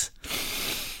candles.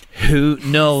 Who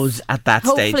knows at that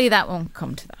stage? Hopefully that won't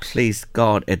come to that. Please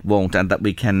God it won't, and that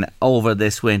we can over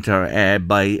this winter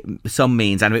by some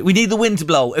means. Anyway, we need the wind to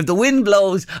blow. If the wind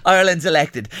blows, Ireland's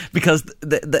elected, because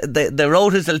the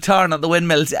rotors will turn on the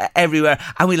windmills everywhere,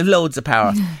 and we'll have loads of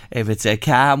power. If it's a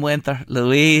calm winter,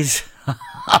 Louise,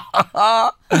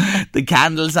 the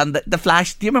candles and the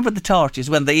flash. Do you remember the torches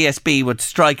when the ESB would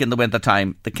strike in the winter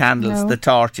time? The candles, the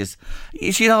torches.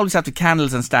 She'd always have the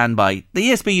candles on standby.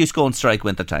 The ESB used to go and strike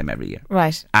winter time every year.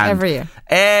 Right, and every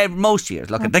year. Most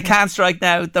years. Look, they can't strike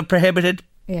now. They're prohibited.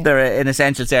 Yeah. They're an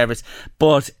essential service,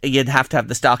 but you'd have to have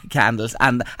the stock of candles.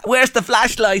 And where's the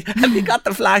flashlight? Have you got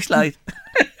the flashlight?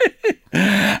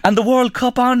 And the World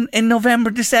Cup on in November,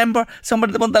 December. One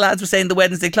of the lads was saying the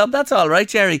Wednesday Club. That's all right,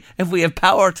 Jerry. If we have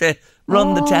power to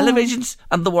run the televisions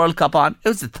and the World Cup on. It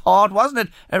was a thought, wasn't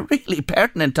it? A really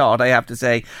pertinent thought, I have to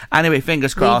say. Anyway,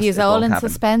 fingers crossed. Leave you all in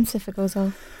suspense if it goes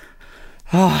off.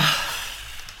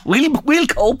 We'll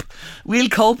cope. We'll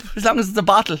cope as long as it's a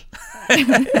bottle.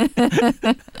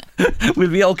 We'll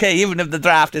be okay, even if the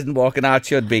draft isn't working out.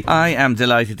 Should be. I am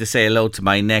delighted to say hello to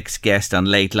my next guest on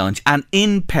Late Lunch, and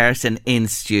in person in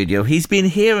studio. He's been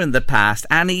here in the past,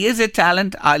 and he is a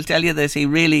talent. I'll tell you this, he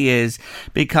really is,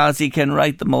 because he can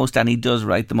write the most, and he does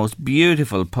write the most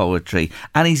beautiful poetry.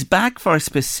 And he's back for a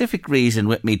specific reason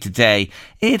with me today.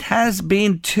 It has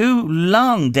been too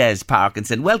long, Des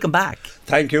Parkinson. Welcome back.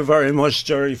 Thank you very much,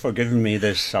 Jerry, for giving me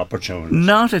this opportunity.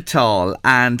 Not at all.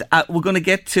 And we're going to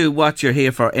get to what you're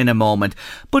here for in a moment.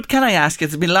 But can I ask,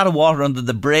 there's been a lot of water under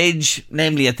the bridge,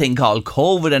 namely a thing called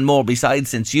COVID and more besides,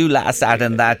 since you last sat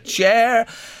in that chair.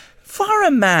 For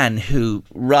a man who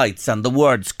writes and the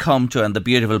words come to and the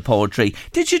beautiful poetry,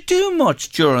 did you do much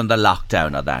during the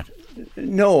lockdown of that?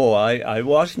 No, I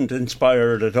wasn't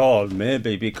inspired at all,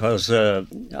 maybe because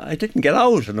I didn't get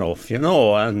out enough,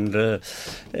 and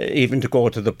even to go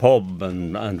to the pub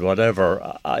and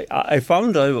whatever. I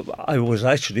found I was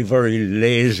actually very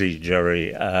lazy,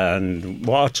 Jerry, and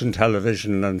watching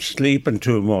television and sleeping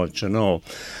too much,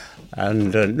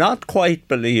 and not quite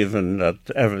believing that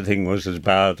everything was as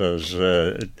bad as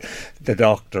the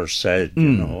doctors said.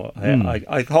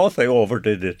 I thought they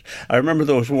overdid it. I remember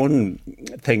there was one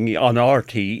thing on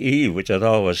RTE which I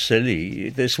thought was silly.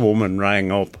 This woman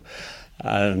rang up,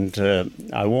 and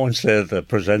I won't say the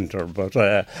presenter, but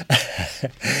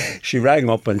she rang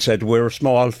up and said, "We're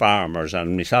small farmers,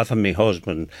 and myself and my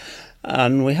husband,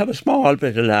 and we have a small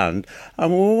bit of land,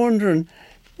 and we're wondering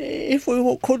if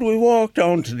could we walk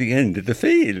down to the end of the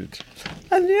field?"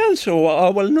 And the answer,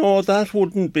 well, no, that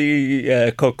wouldn't be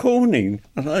cocooning.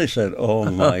 And I said, oh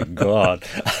my God.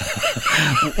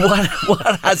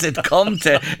 What has it come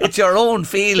to? It's your own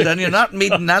field and you're not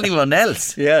meeting anyone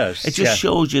else. Yes. It just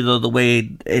shows you, though, the way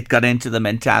it got into the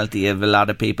mentality of a lot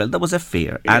of people. There was a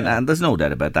fear, and there's no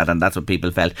doubt about that, and that's what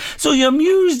people felt. So your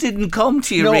muse didn't come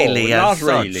to you really? No, not as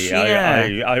really. Such.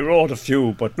 Yeah. I wrote a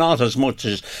few, but not as much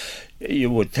as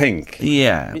you would think.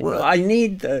 Yeah. Well,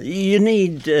 you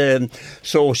need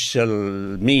social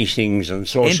meetings and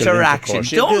social interaction,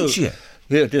 don't you?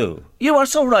 You do. You are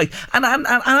so right. And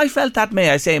I felt that,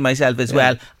 may I say myself as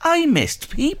well. I missed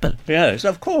people. Yes,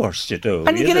 of course you do.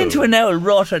 And you get into an old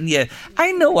rut and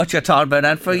I know what you're talking about,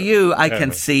 and for you, I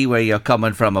can see where you're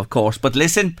coming from, of course. But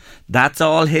listen, that's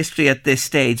all history at this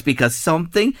stage, because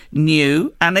something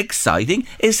new and exciting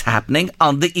is happening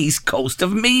on the east coast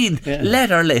of Meath. Yeah.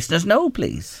 Let our listeners know,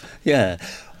 please. Yeah.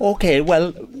 Okay,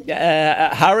 well,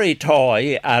 Harry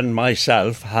Toy and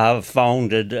myself have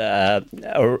founded a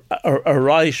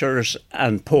writers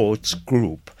and poets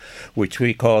group, which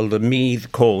we call the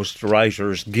Meath Coast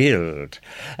Writers Guild.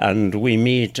 And we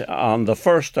meet on the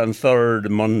first and third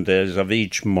Mondays of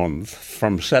each month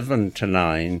from 7 to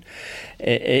 9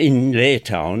 in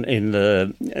Laytown, in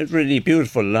the really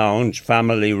beautiful lounge,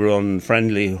 family-run,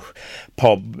 friendly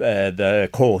pub, the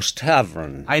Coast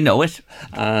Tavern. I know it.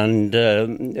 And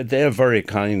they very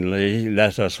kindly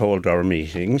let us hold our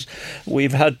meetings.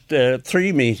 We've had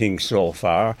 3 meetings so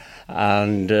far,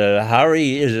 and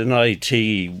Harry is an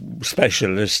IT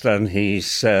specialist, and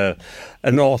he's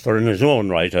an author in his own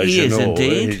right, as you know.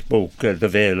 Indeed. His book, The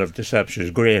Veil of Deception, is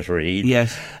a great read.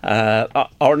 Yes.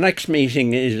 Our next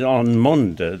meeting is on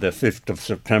Monday, the 5th of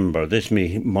September, this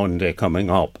Monday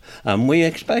coming up. And we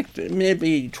expect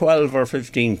maybe 12 or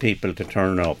 15 people to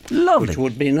turn up. Lovely. Which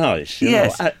would be nice.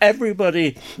 Yes.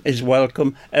 Everybody is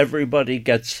welcome. Everybody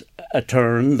gets a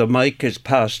turn. The mic is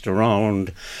passed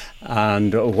around.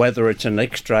 And whether it's an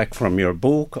extract from your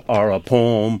book or a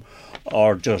poem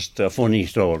or just a funny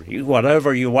story,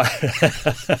 whatever you want.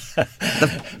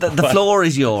 the floor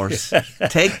is yours.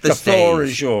 Take the stage. The floor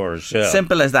is yours, yeah.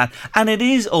 Simple as that. And it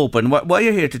is open. While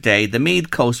you're here today, the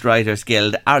Meath Coast Writers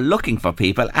Guild are looking for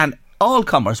people, and all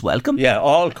comers welcome. Yeah,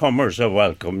 all comers are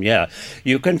welcome, yeah.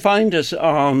 You can find us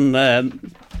on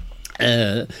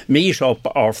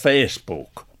Meetup or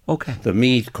Facebook. Okay. The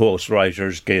Meath Coast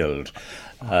Writers Guild.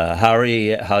 Harry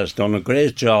has done a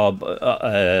great job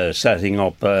setting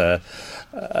up a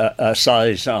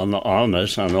size on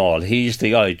us and all. He's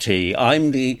the IT. I'm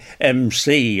the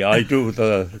MC. I do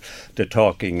the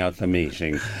talking at the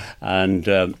meeting. And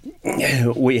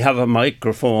we have a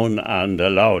microphone and a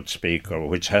loudspeaker,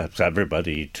 which helps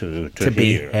everybody to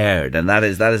be hear. heard. And that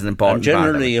is an important and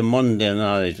generally part a Monday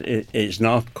night is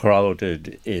not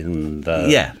crowded in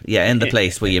the... in the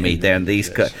place where you meet there in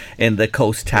the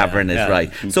Coast Tavern is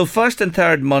right. So first and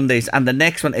third Mondays, and the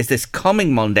next one is this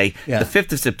coming Monday, the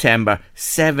 5th of September,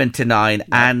 7 to 9,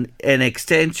 and an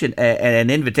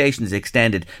invitation is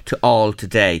extended to all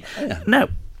today. Now,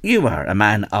 you are a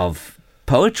man of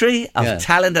poetry, of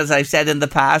talent, as I've said in the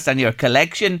past, and your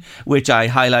collection, which I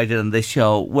highlighted on this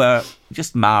show, were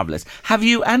just marvellous. Have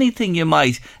you anything you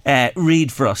might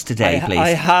read for us today, please?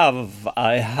 I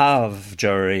have,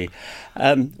 Jerry.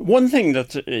 One thing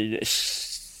that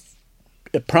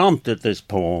prompted this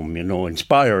poem,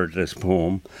 inspired this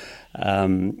poem.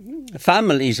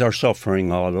 Families are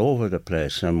suffering all over the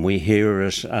place, and we hear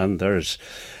it, and there's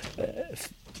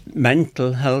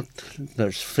mental health,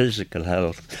 there's physical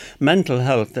health. Mental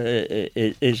health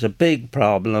is a big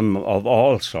problem of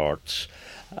all sorts,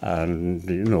 and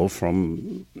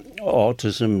from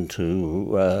autism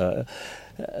to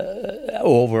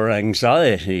over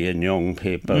anxiety in young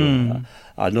people.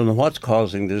 I don't know what's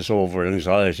causing this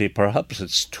over-anxiety. Perhaps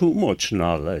it's too much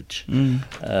knowledge. When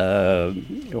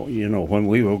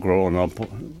we were growing up,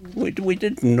 we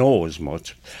didn't know as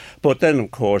much. But then, of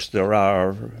course, there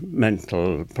are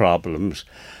mental problems.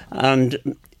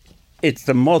 And it's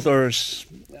the mothers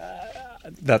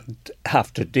that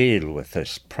have to deal with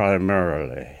this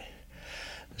primarily.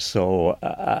 So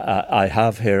I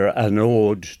have here an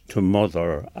ode to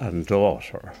mother and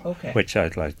daughter, which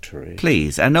I'd like to read.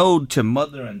 Please, an ode to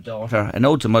mother and daughter,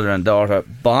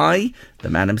 by the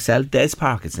man himself, Des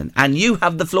Parkinson. And you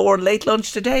have the floor late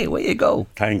lunch today. Away you go.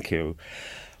 Thank you.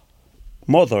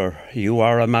 Mother, you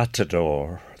are a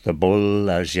matador, the bull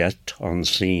as yet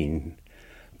unseen.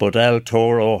 But El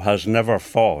Toro has never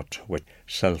fought with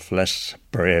selfless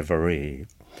bravery,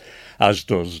 as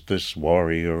does this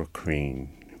warrior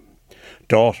queen.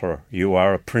 Daughter, you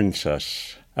are a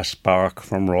princess, a spark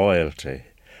from royalty.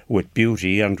 With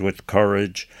beauty and with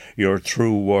courage, your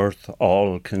true worth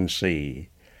all can see.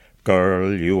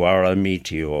 Girl, you are a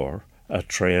meteor, a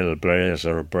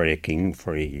trailblazer breaking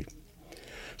free.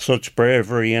 Such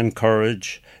bravery and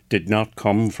courage did not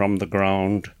come from the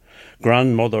ground.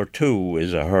 Grandmother, too,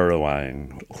 is a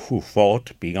heroine who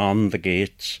fought beyond the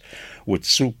gates with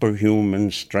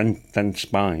superhuman strength and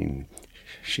spine.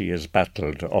 She has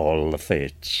battled all the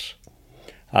fates.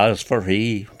 As for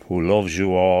he who loves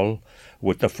you all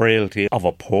with the frailty of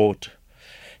a poet,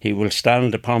 he will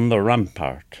stand upon the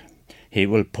rampart. He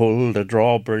will pull the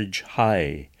drawbridge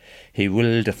high. He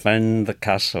will defend the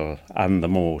castle and the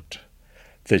moat.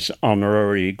 This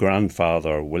honorary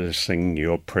grandfather will sing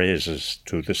your praises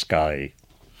to the sky.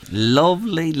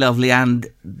 Lovely, lovely. And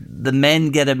the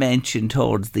men get a mention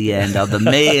towards the end, or the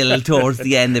male towards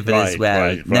the end of it as well.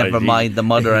 Right. Never mind the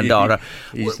mother and daughter.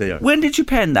 He's there. When did you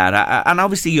pen that? And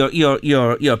obviously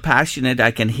you're passionate.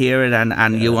 I can hear it,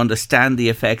 and you understand the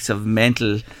effects of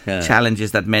mental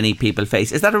challenges that many people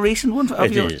face. Is that a recent one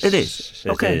of yours? It is.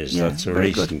 Okay. It is. Yeah, that's a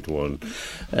recent one.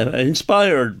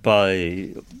 Inspired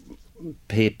by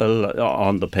people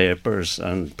on the papers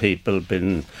and people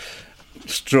been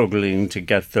struggling to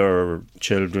get their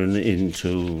children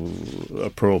into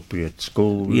appropriate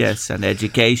schools. Yes, and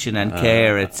education and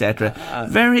care, etc.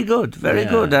 Very good, very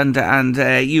good. And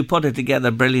you put it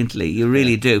together brilliantly. You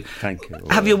really do. Thank you.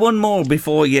 Have you one more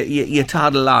before you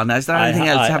toddle on? Is there anything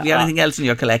else? Have you anything else in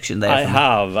your collection there? I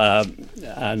have,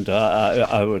 and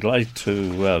I would like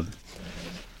to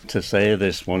say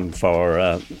this one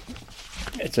for.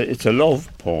 It's a love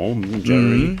poem,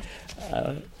 Jerry.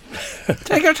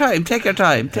 Take your time.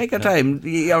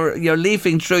 You're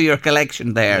leafing through your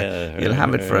collection there. You'll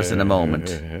have it for us in a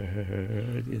moment.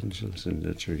 Angels in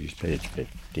the Trees, page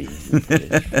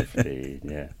 15.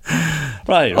 Yeah.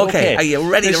 Right. Okay. Are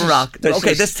you ready to rock?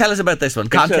 Tell us about this one.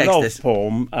 Context it's a love this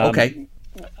poem. Okay.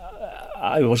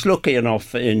 I was lucky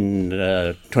enough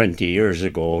in 20 years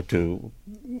ago to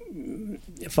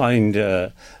find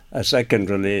a second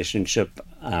relationship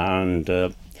and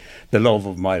the love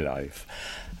of my life.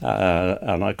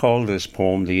 And I call this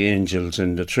poem The Angels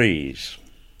in the Trees.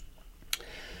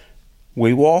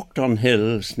 We walked on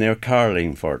hills near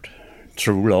Carlingford,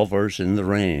 true lovers in the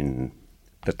rain.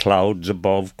 The clouds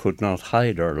above could not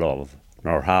hide our love,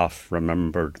 nor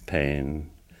half-remembered pain.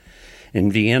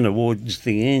 In Vienna woods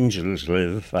the angels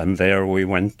live, and there we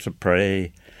went to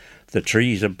pray. The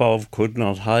trees above could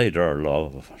not hide our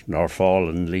love, nor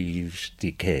fallen leaves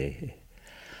decay.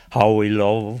 How we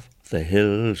love the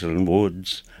hills and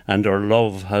woods, and our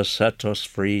love has set us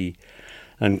free,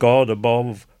 and God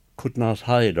above could not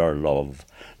hide our love,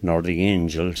 nor the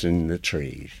angels in the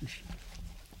trees.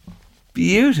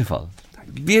 Beautiful.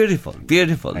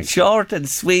 Short and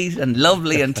sweet and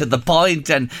lovely and to the point,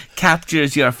 and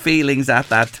captures your feelings at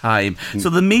that time. So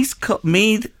the Meath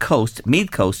Coast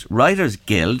Writers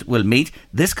Guild will meet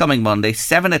this coming Monday,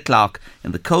 7 o'clock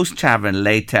in the Coast Tavern,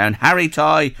 Late Town. Harry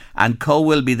Toy and co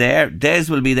will be there. Des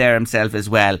will be there himself as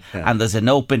well. Yeah. And there's an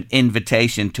open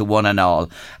invitation to one and all.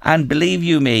 And believe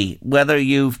you me, whether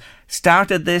you've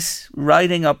started this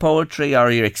writing or poetry,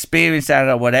 or your experience at it,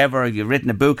 or whatever, if you've written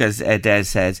a book, as Des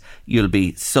says, you'll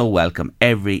be so welcome.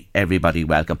 Everybody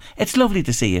welcome. It's lovely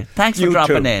to see you. Thanks for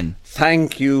dropping in.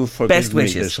 Thank you for giving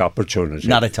me this opportunity.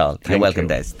 Not at all. You're welcome,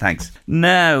 Des. Thanks.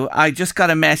 Now, I just got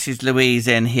a message, Louise,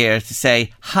 in here to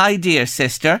say, hi, dear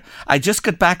sister. I just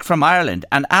got back from Ireland,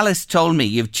 and Alice told me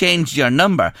you've changed your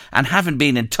number and haven't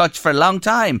been in touch for a long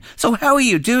time. So how are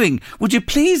you doing? Would you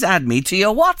please add me to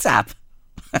your WhatsApp?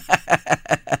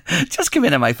 Just come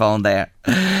in on my phone there.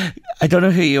 I don't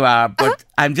know who you are, but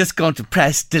I'm just going to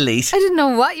press delete. I didn't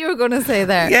know what you were going to say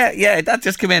there. Yeah, that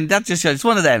just came in. That just shows. It's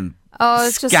one of them.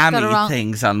 scammy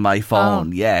things on my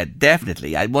phone. Yeah,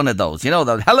 definitely. I had one of those. You know,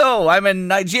 hello, I'm in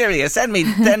Nigeria. Send me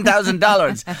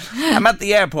 $10,000. I'm at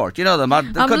the airport. You know them.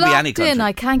 It could be any country.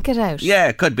 I can't get out. Yeah,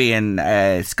 it could be in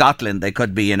Scotland. They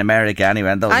could be in America.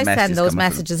 Anywhere. And I send those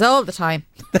messages all the time.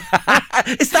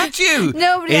 Is that you?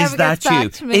 Nobody ever gets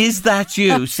back to me. Is that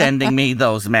you sending me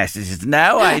those messages?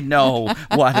 Now I know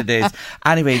what it is.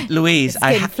 Anyway, Louise,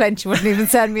 Flint wouldn't even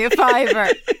send me a fiver.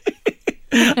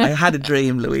 I had a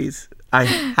dream, Louise. I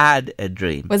had a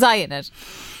dream. Was I in it?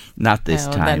 Not this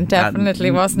time. Then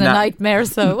definitely wasn't a nightmare.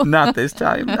 So not this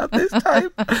time. Not this time.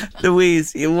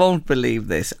 Louise, you won't believe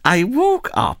this. I woke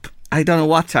up. I don't know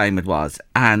what time it was,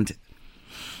 and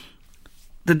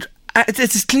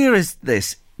it's as clear as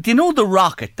this. Do you know the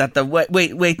rocket that they're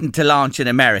waiting to launch in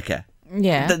America?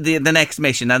 Yeah. The next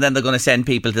mission, and then they're going to send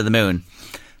people to the moon.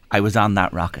 I was on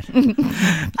that rocket.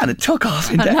 And it took off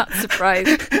into... I'm not surprised.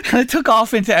 And it took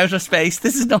off into outer space.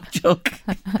 This is no joke.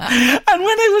 And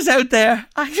when I was out there,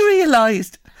 I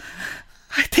realised,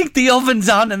 I think the oven's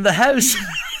on in the house.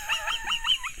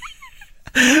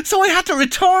 So I had to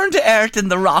return to Earth in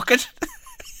the rocket.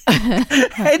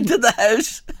 Head to the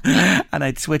house, and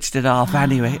I'd switched it off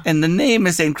anyway in the name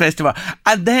of St. Christopher,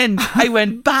 and then I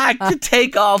went back to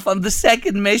take off on the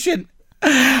second mission,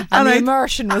 and the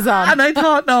immersion was on, and I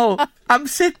thought, no, I'm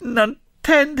sitting on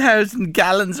 10,000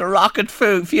 gallons of rocket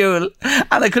fuel and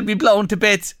I could be blown to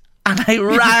bits, and I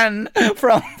ran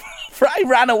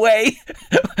away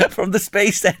from the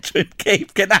space centre in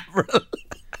Cape Canaveral.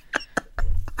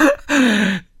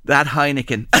 That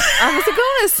Heineken. I was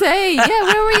going to say,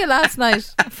 where were you last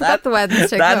night? I forgot the wedding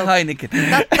stick. That Heineken.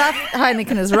 That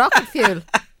Heineken is rocket fuel.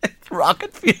 It's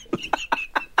rocket fuel.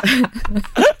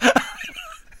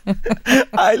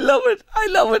 I love it.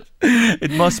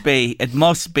 It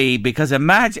must be because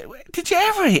imagine. Do you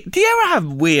ever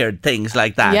have weird things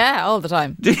like that? Yeah, all the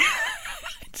time.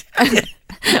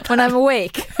 When I'm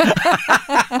awake.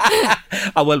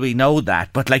 Oh, well, we know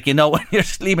that, but when you're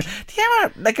sleeping, do you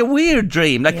ever like a weird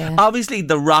dream? Obviously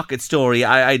the rocket story,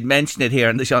 I'd mention it here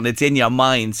in the show, and it's in your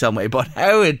mind some way, but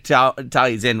how it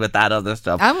ties in with that other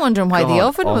stuff. I'm wondering why the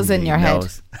oven was in your head.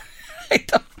 I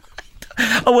don't.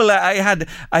 Oh well,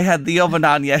 I had the oven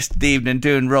on yesterday evening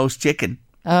doing roast chicken.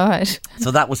 All right. So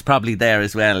that was probably there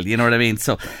as well. You know what I mean?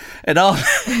 So it all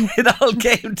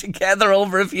came together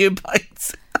over a few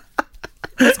pints.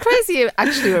 It's crazy you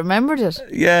actually remembered it.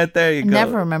 Yeah, there you go. I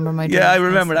never remember my dreams. Yeah, I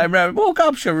remember. Woke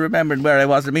up, remembered where I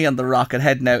was. Me on the rocket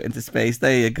heading out into space.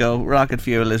 There you go. Rocket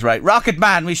fuel is right. Rocket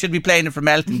Man, we should be playing it from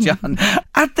Elton John.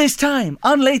 At this time,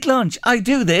 on Late Lunch, I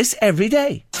do this every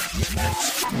day.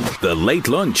 The Late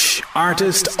Lunch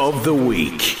Artist of the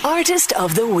Week. Artist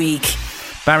of the Week.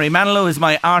 Barry Manilow is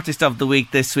my Artist of the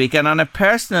Week this week, and on a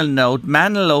personal note,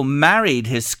 Manilow married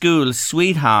his school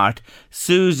sweetheart,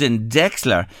 Susan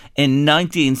Dexler, in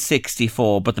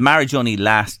 1964, but the marriage only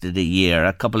lasted a year.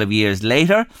 A couple of years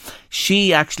later,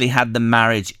 she actually had the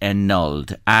marriage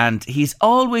annulled, and he's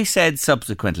always said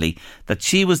subsequently that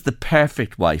she was the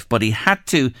perfect wife, but he had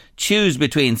to choose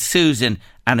between Susan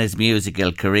and his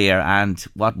musical career, and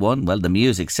what won? Well, the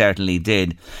music certainly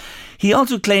did. He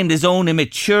also claimed his own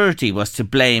immaturity was to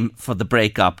blame for the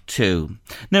breakup too.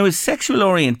 Now, his sexual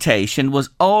orientation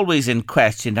was always in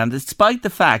question, and despite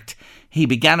the fact he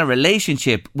began a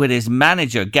relationship with his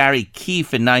manager Gary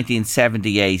Keefe in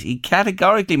 1978, he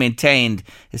categorically maintained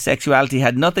his sexuality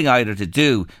had nothing either to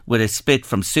do with his split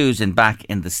from Susan back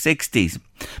in the 60s.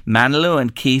 Manilow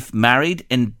and Keefe married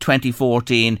in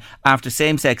 2014 after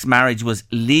same-sex marriage was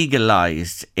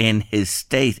legalised in his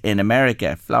state in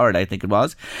America, Florida I think it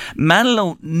was.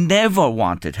 Manilow never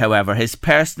wanted, however, his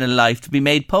personal life to be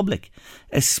made public,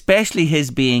 especially his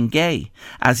being gay,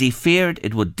 as he feared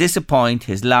it would disappoint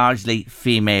his largely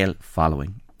female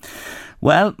following.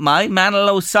 Well, my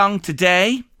Manilow song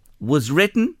today was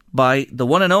written by the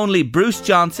one and only Bruce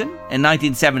Johnson in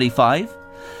 1975.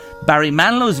 Barry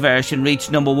Manilow's version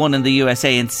reached number 1 in the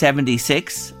USA in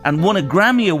 76 and won a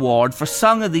Grammy Award for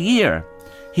Song of the Year.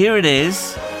 Here it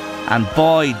is, and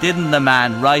boy, didn't the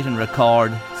man write and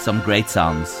record some great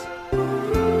songs.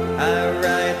 I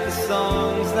write the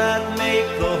songs that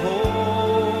make the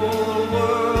whole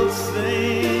world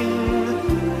sing.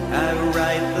 I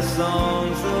write the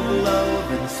songs of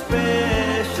love and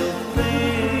special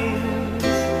things.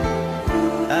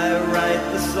 I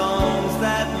write the songs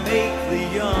that make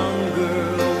the young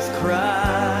girls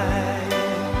cry.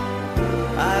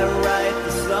 I write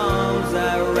the songs,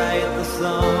 I write the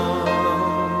songs.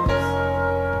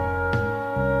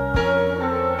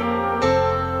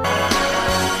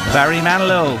 Barry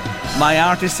Manilow, my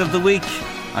Artist of the Week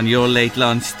on your Late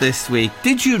Lunch this week.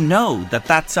 Did you know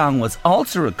that song was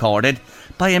also recorded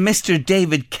by a Mr.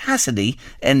 David Cassidy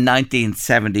in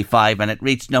 1975, and it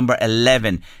reached number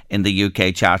 11 in the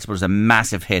UK charts, but was a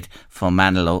massive hit for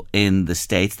Manilow in the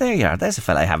States. There you are. There's a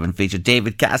fella I haven't featured,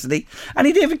 David Cassidy.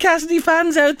 Any David Cassidy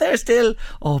fans out there still?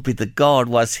 Oh, be the God,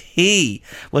 was he?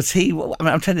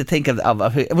 I'm trying to think of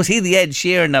was he the Ed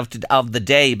Sheeran of the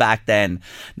day back then?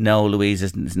 No, Louise,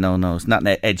 it's not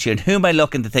Ed Sheeran. Who am I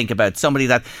looking to think about? Somebody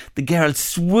that the girls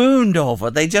swooned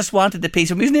over. They just wanted a piece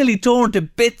of him. He was nearly torn to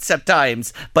bits at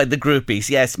times by the groupies.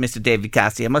 Yes, Mr. David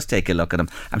Cassidy. I must take a look at him.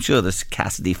 I'm sure there's a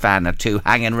Cassidy fan or two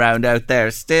hanging around out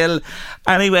there still.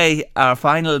 Anyway, our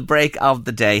final break of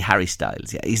the day, Harry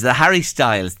Styles. Yeah, he's the Harry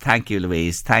Styles. Thank you,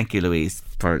 Louise,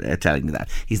 for telling me that.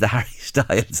 He's the Harry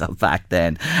Styles of back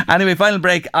then. Anyway, final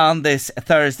break on this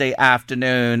Thursday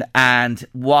afternoon, and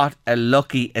what a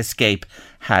lucky escape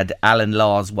had Alan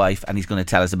Law's wife, and he's going to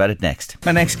tell us about it next.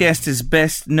 My next guest is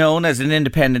best known as an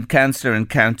independent councillor in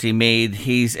County Meath.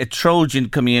 He's a Trojan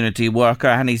community worker,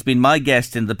 and he's been my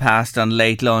guest in the past on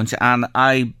Late Lunch, and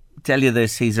I tell you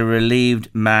this, he's a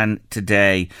relieved man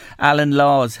today. Alan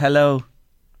Laws, hello.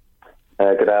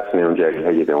 Good afternoon, Jerry. How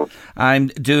are you doing? I'm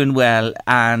doing well,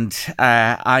 and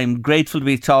I'm grateful to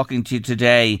be talking to you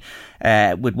today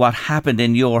with what happened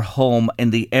in your home in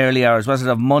the early hours, was it,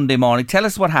 of Monday morning? Tell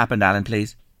us what happened, Alan,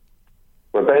 please.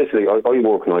 Well, basically, I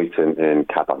work nights in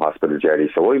Kappa Hospital,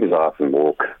 Jerry, so I was off in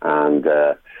work, and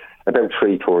about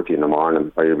 3:30 in the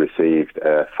morning, I received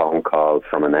a phone call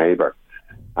from a neighbour,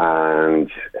 and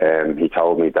he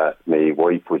told me that my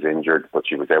wife was injured, but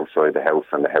she was outside the house,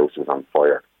 and the house was on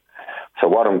fire. So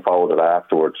what unfolded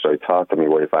afterwards, I talked to my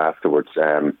wife afterwards.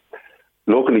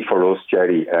 Luckily for us,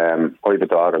 Jerry, I have a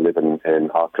daughter living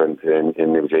in Auckland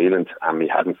in New Zealand, and we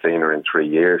hadn't seen her in 3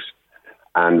 years.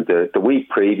 And the week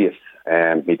previous,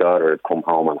 my daughter had come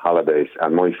home on holidays,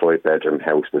 and my 5-bedroom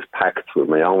house was packed with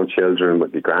my own children,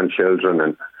 with my grandchildren,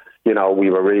 and you know, we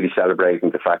were really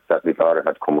celebrating the fact that my daughter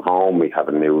had come home. We have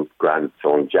a new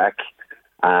grandson, Jack,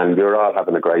 and we were all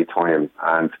having a great time.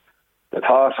 And the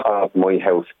thought of my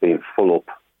house being full up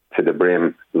to the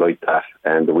brim like that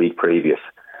the week previous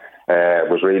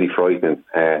was really frightening.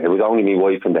 It was only my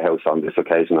wife in the house on this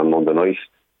occasion on Monday night.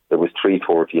 It was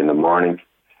 3:30 in the morning.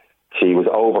 She was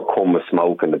overcome with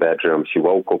smoke in the bedroom. She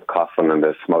woke up coughing in to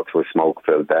a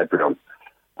smoke-filled bedroom.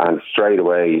 And straight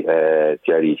away,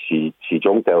 Jerry, she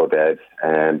jumped out of bed,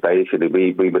 and basically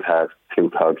we would have 2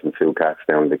 dogs and 2 cats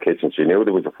down in the kitchen. She knew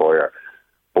there was a fire.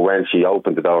 But when she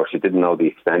opened the door, she didn't know the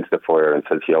extent of the fire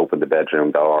until she opened the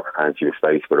bedroom door, and she was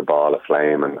faced with a ball of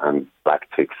flame and black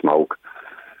thick smoke.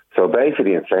 So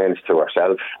basically, in fairness to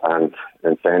herself and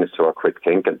in fairness to her quick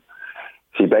thinking,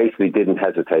 she basically didn't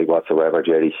hesitate whatsoever,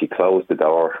 Jerry. She closed the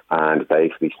door, and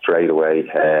basically straight away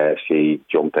she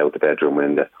jumped out the bedroom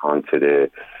window onto the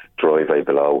driveway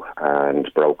below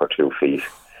and broke her 2 feet.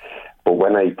 But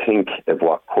when I think of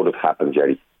what could have happened,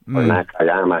 Jerry, I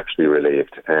am actually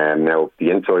relieved. Now, the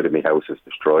inside of my house is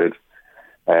destroyed,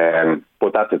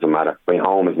 but that doesn't matter. My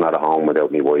home is not a home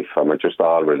without my wife. I'm just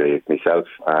all relieved. Myself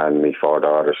and my 4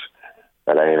 daughters,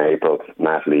 Elaine, April,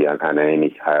 Natalie and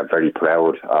Amy, are very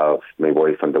proud of my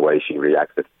wife and the way she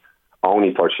reacted. Only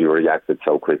because she reacted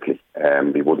so quickly,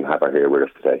 we wouldn't have her here with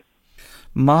us today.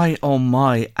 My, oh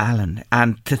my, Alan.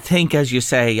 And to think, as you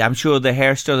say, I'm sure the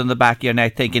hair stood on the back of your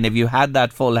neck thinking if you had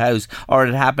that full house or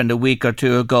it happened a week or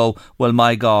 2 ago, well,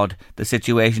 my God, the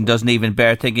situation doesn't even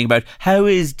bear thinking about. How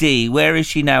is Dee? Where is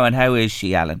she now and how is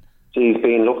she, Alan? She's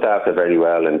being looked after very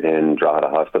well in Drogheda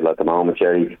Hospital at the moment,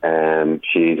 Jerry.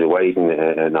 She's awaiting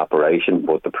an operation,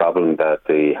 but the problem that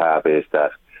they have is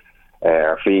that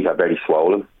her feet are very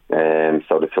swollen.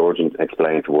 So the surgeon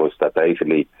explained to us that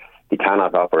basically he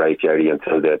cannot operate, Jerry,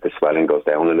 until the swelling goes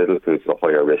down a little because there's a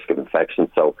higher risk of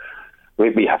infection. So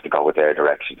we have to go with their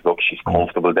direction. Look, she's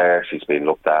comfortable there. She's been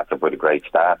looked after by a great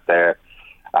staff there.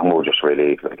 And we're just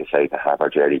really, like I say, to have her,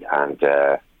 Jerry. And,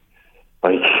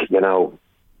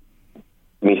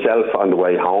 myself on the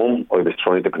way home, I was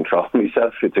trying to control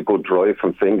myself. It's a good drive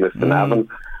from Finglas to Navan.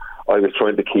 I was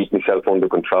trying to keep myself under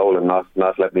control and not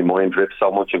let my mind drift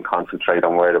so much and concentrate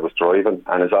on where I was driving.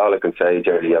 And as all I can say,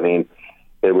 Jerry, I mean,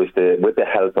 it was with the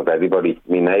help of everybody.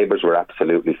 My neighbours were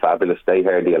absolutely fabulous. They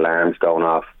heard the alarms going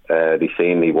off. They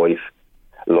seen my wife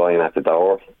lying at the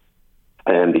door,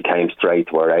 and they came straight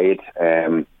to our aid.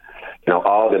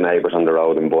 All the neighbours on the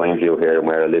road in Boyneview here and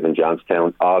where I live in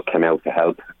Johnstown all came out to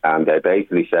help, and they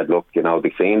basically said, look,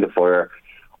 they seen the fire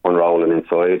unrolling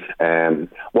inside.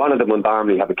 One of them would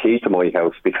normally have a key to my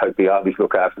house because they always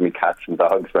look after me cats and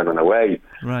dogs running away.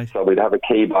 Right. So we'd have a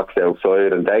key box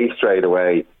outside, and they straight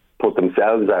away put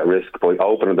themselves at risk by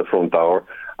opening the front door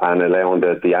and allowing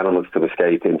the animals to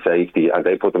escape in safety, and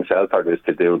they put themselves at risk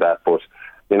to do that. But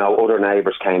You know, other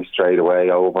neighbours came straight away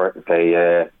over.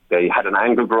 They had an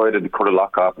angle grinder to cut a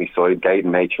lock off my side gate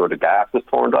and made sure the gas was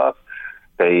turned off.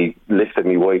 They lifted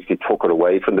my wife, they took her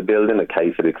away from the building in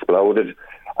case it exploded.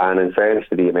 And in fairness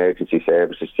to the emergency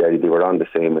services, Jerry, they were on the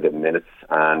scene within minutes.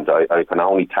 And I can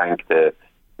only thank the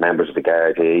members of the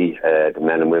Gardaí, the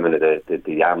men and women of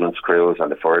the ambulance crews and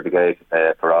the fire brigade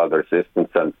for all their assistance.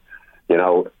 And, you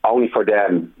know, only for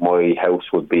them, my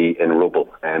house would be in rubble.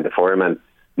 And the firemen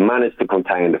managed to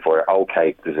contain the fire.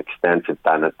 Okay, there's extensive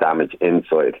damage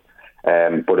inside.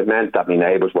 But it meant that my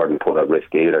neighbours weren't put at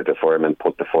risk either. The firemen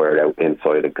put the fire out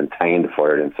inside and contained the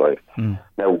fire inside.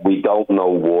 Now, we don't know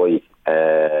why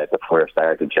the fire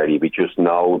started, Jerry. We just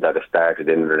know that it started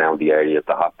in and around the area of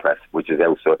the hot press, which is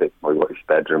outside my wife's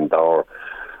bedroom door.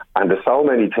 And there's so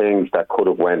many things that could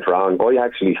have went wrong. I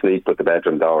actually sleep with the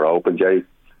bedroom door open, Jerry.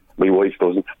 My wife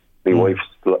doesn't. My wife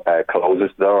closes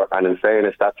the door. And in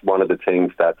fairness, that's one of the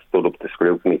things that stood up to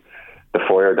scrutiny. The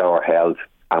fire door held,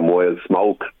 and while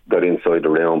smoke got inside the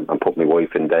room and put my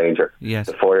wife in danger,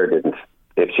 the fire didn't.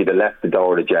 If she'd have left the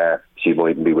door ajar, she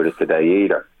mightn't be with us today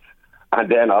either. And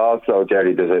then also,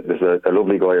 Jerry, there's a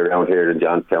lovely guy around here in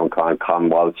Johnstown called Con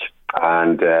Walsh,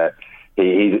 and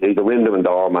he's a window and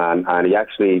door man, and he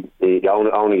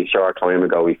only a short time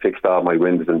ago, he fixed all my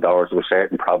windows and doors. There were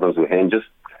certain problems with hinges.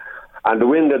 And the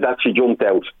window that she jumped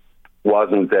out we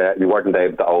weren't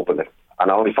able to open it.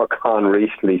 And only for Con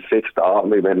recently fixed all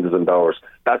my windows and doors.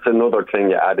 That's another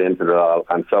thing you add into it all.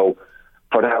 And so,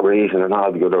 for that reason and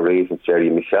all the other reasons, Jerry,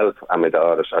 myself and my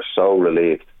daughters are so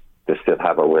relieved to still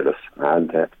have her with us.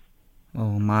 And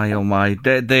oh my!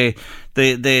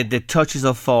 The touches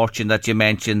of fortune that you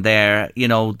mentioned there. You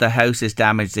know, the house is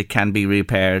damaged; it can be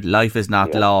repaired. Life is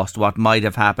not lost. What might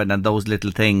have happened, and those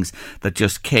little things that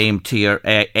just came to your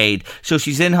aid. So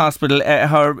she's in hospital.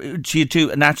 She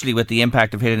too, naturally, with the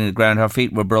impact of hitting the ground, her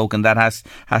feet were broken. That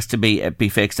has to be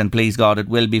fixed. And please God, it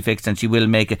will be fixed, and she will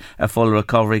make a full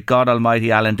recovery. God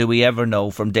Almighty, Alan, do we ever know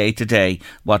from day to day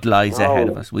what lies ahead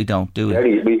of us? We don't, do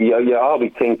we? You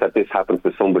always think that this happens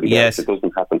to somebody else. It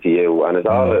doesn't happen to you. And it's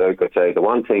all I could say. The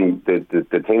one thing,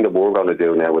 the thing that we're going to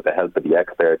do now with the help of the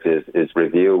experts is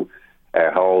review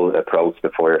our whole approach to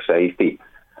fire safety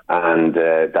and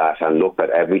look at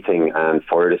everything and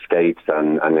fire escapes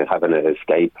and having an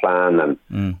escape plan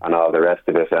and all the rest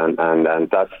of it.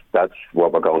 And that's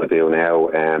what we're going to do now.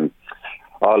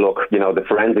 Oh, look, you know, the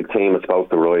forensic team is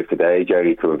supposed to arrive today,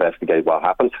 Jerry, to investigate what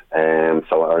happened.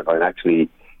 So I'm actually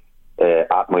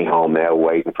at my home now,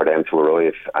 waiting for them to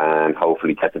arrive and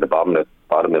hopefully get to the bottom of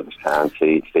it and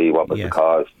see what was the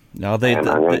cause. No, they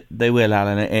will,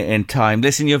 Alan, in time.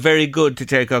 Listen, you're very good to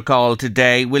take our call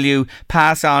today. Will you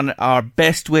pass on our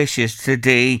best wishes to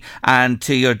Dee and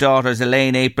to your daughters,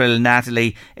 Elaine, April,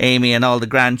 Natalie, Amy, and all the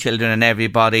grandchildren and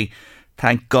everybody?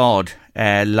 Thank God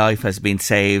life has been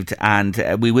saved,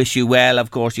 and we wish you well.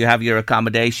 Of course, you have your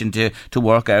accommodation to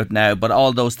work out now, but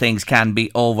all those things can be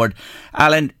overed.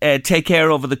 Alan, take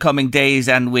care over the coming days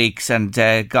and weeks, and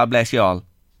God bless you all.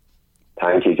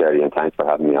 Thank you, Jerry, and thanks for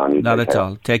having me on. Not at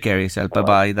all. Take care of yourself.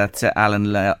 Bye-bye. That's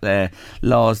Alan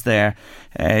Laws there,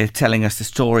 telling us the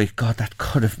story. God, that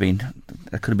could have been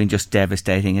just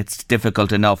devastating. It's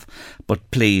difficult enough, but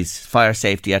please, fire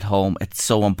safety at home. It's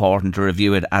so important to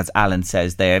review it, as Alan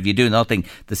says there. If you do nothing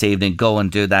this evening, go and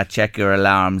do that. Check your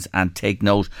alarms and take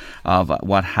note of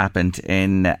what happened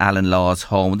in Alan Law's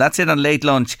home. That's it on Late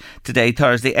Lunch today,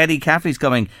 Thursday. Eddie Caffrey's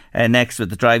coming next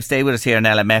with The Drive. Stay with us here on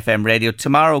LMFM Radio.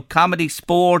 Tomorrow, comedy,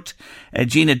 sport.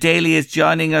 Gina Daly is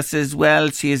joining us as well.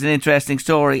 She has an interesting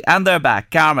story. And they're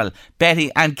back. Carmel,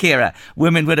 Betty and Ciara,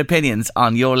 women with opinions,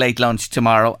 on your Late Lunch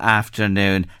tomorrow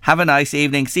afternoon. Have a nice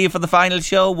evening. See you for the final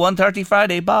show, 1:30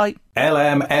 Friday. Bye.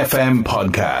 LMFM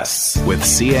Podcasts. With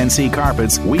CNC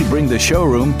Carpets, we bring the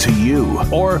showroom to you.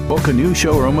 Or book a new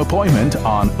showroom appointment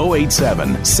on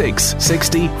 087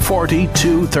 660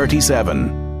 42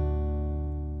 37.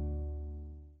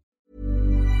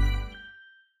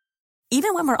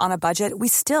 Even when we're on a budget, we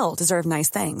still deserve nice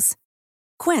things.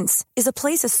 Quince is a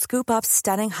place to scoop up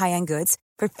stunning high-end goods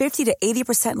for 50 to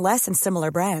 80% less than similar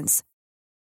brands.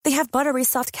 They have buttery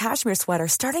soft cashmere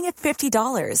sweaters starting at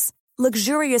 $50,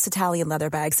 luxurious Italian leather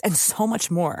bags, and so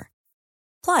much more.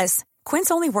 Plus,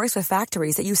 Quince only works with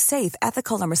factories that use safe,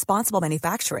 ethical, and responsible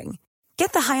manufacturing.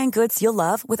 Get the high-end goods you'll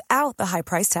love without the high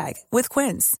price tag with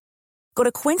Quince. Go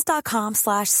to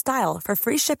quince.com/style for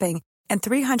free shipping and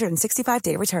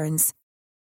 365-day returns.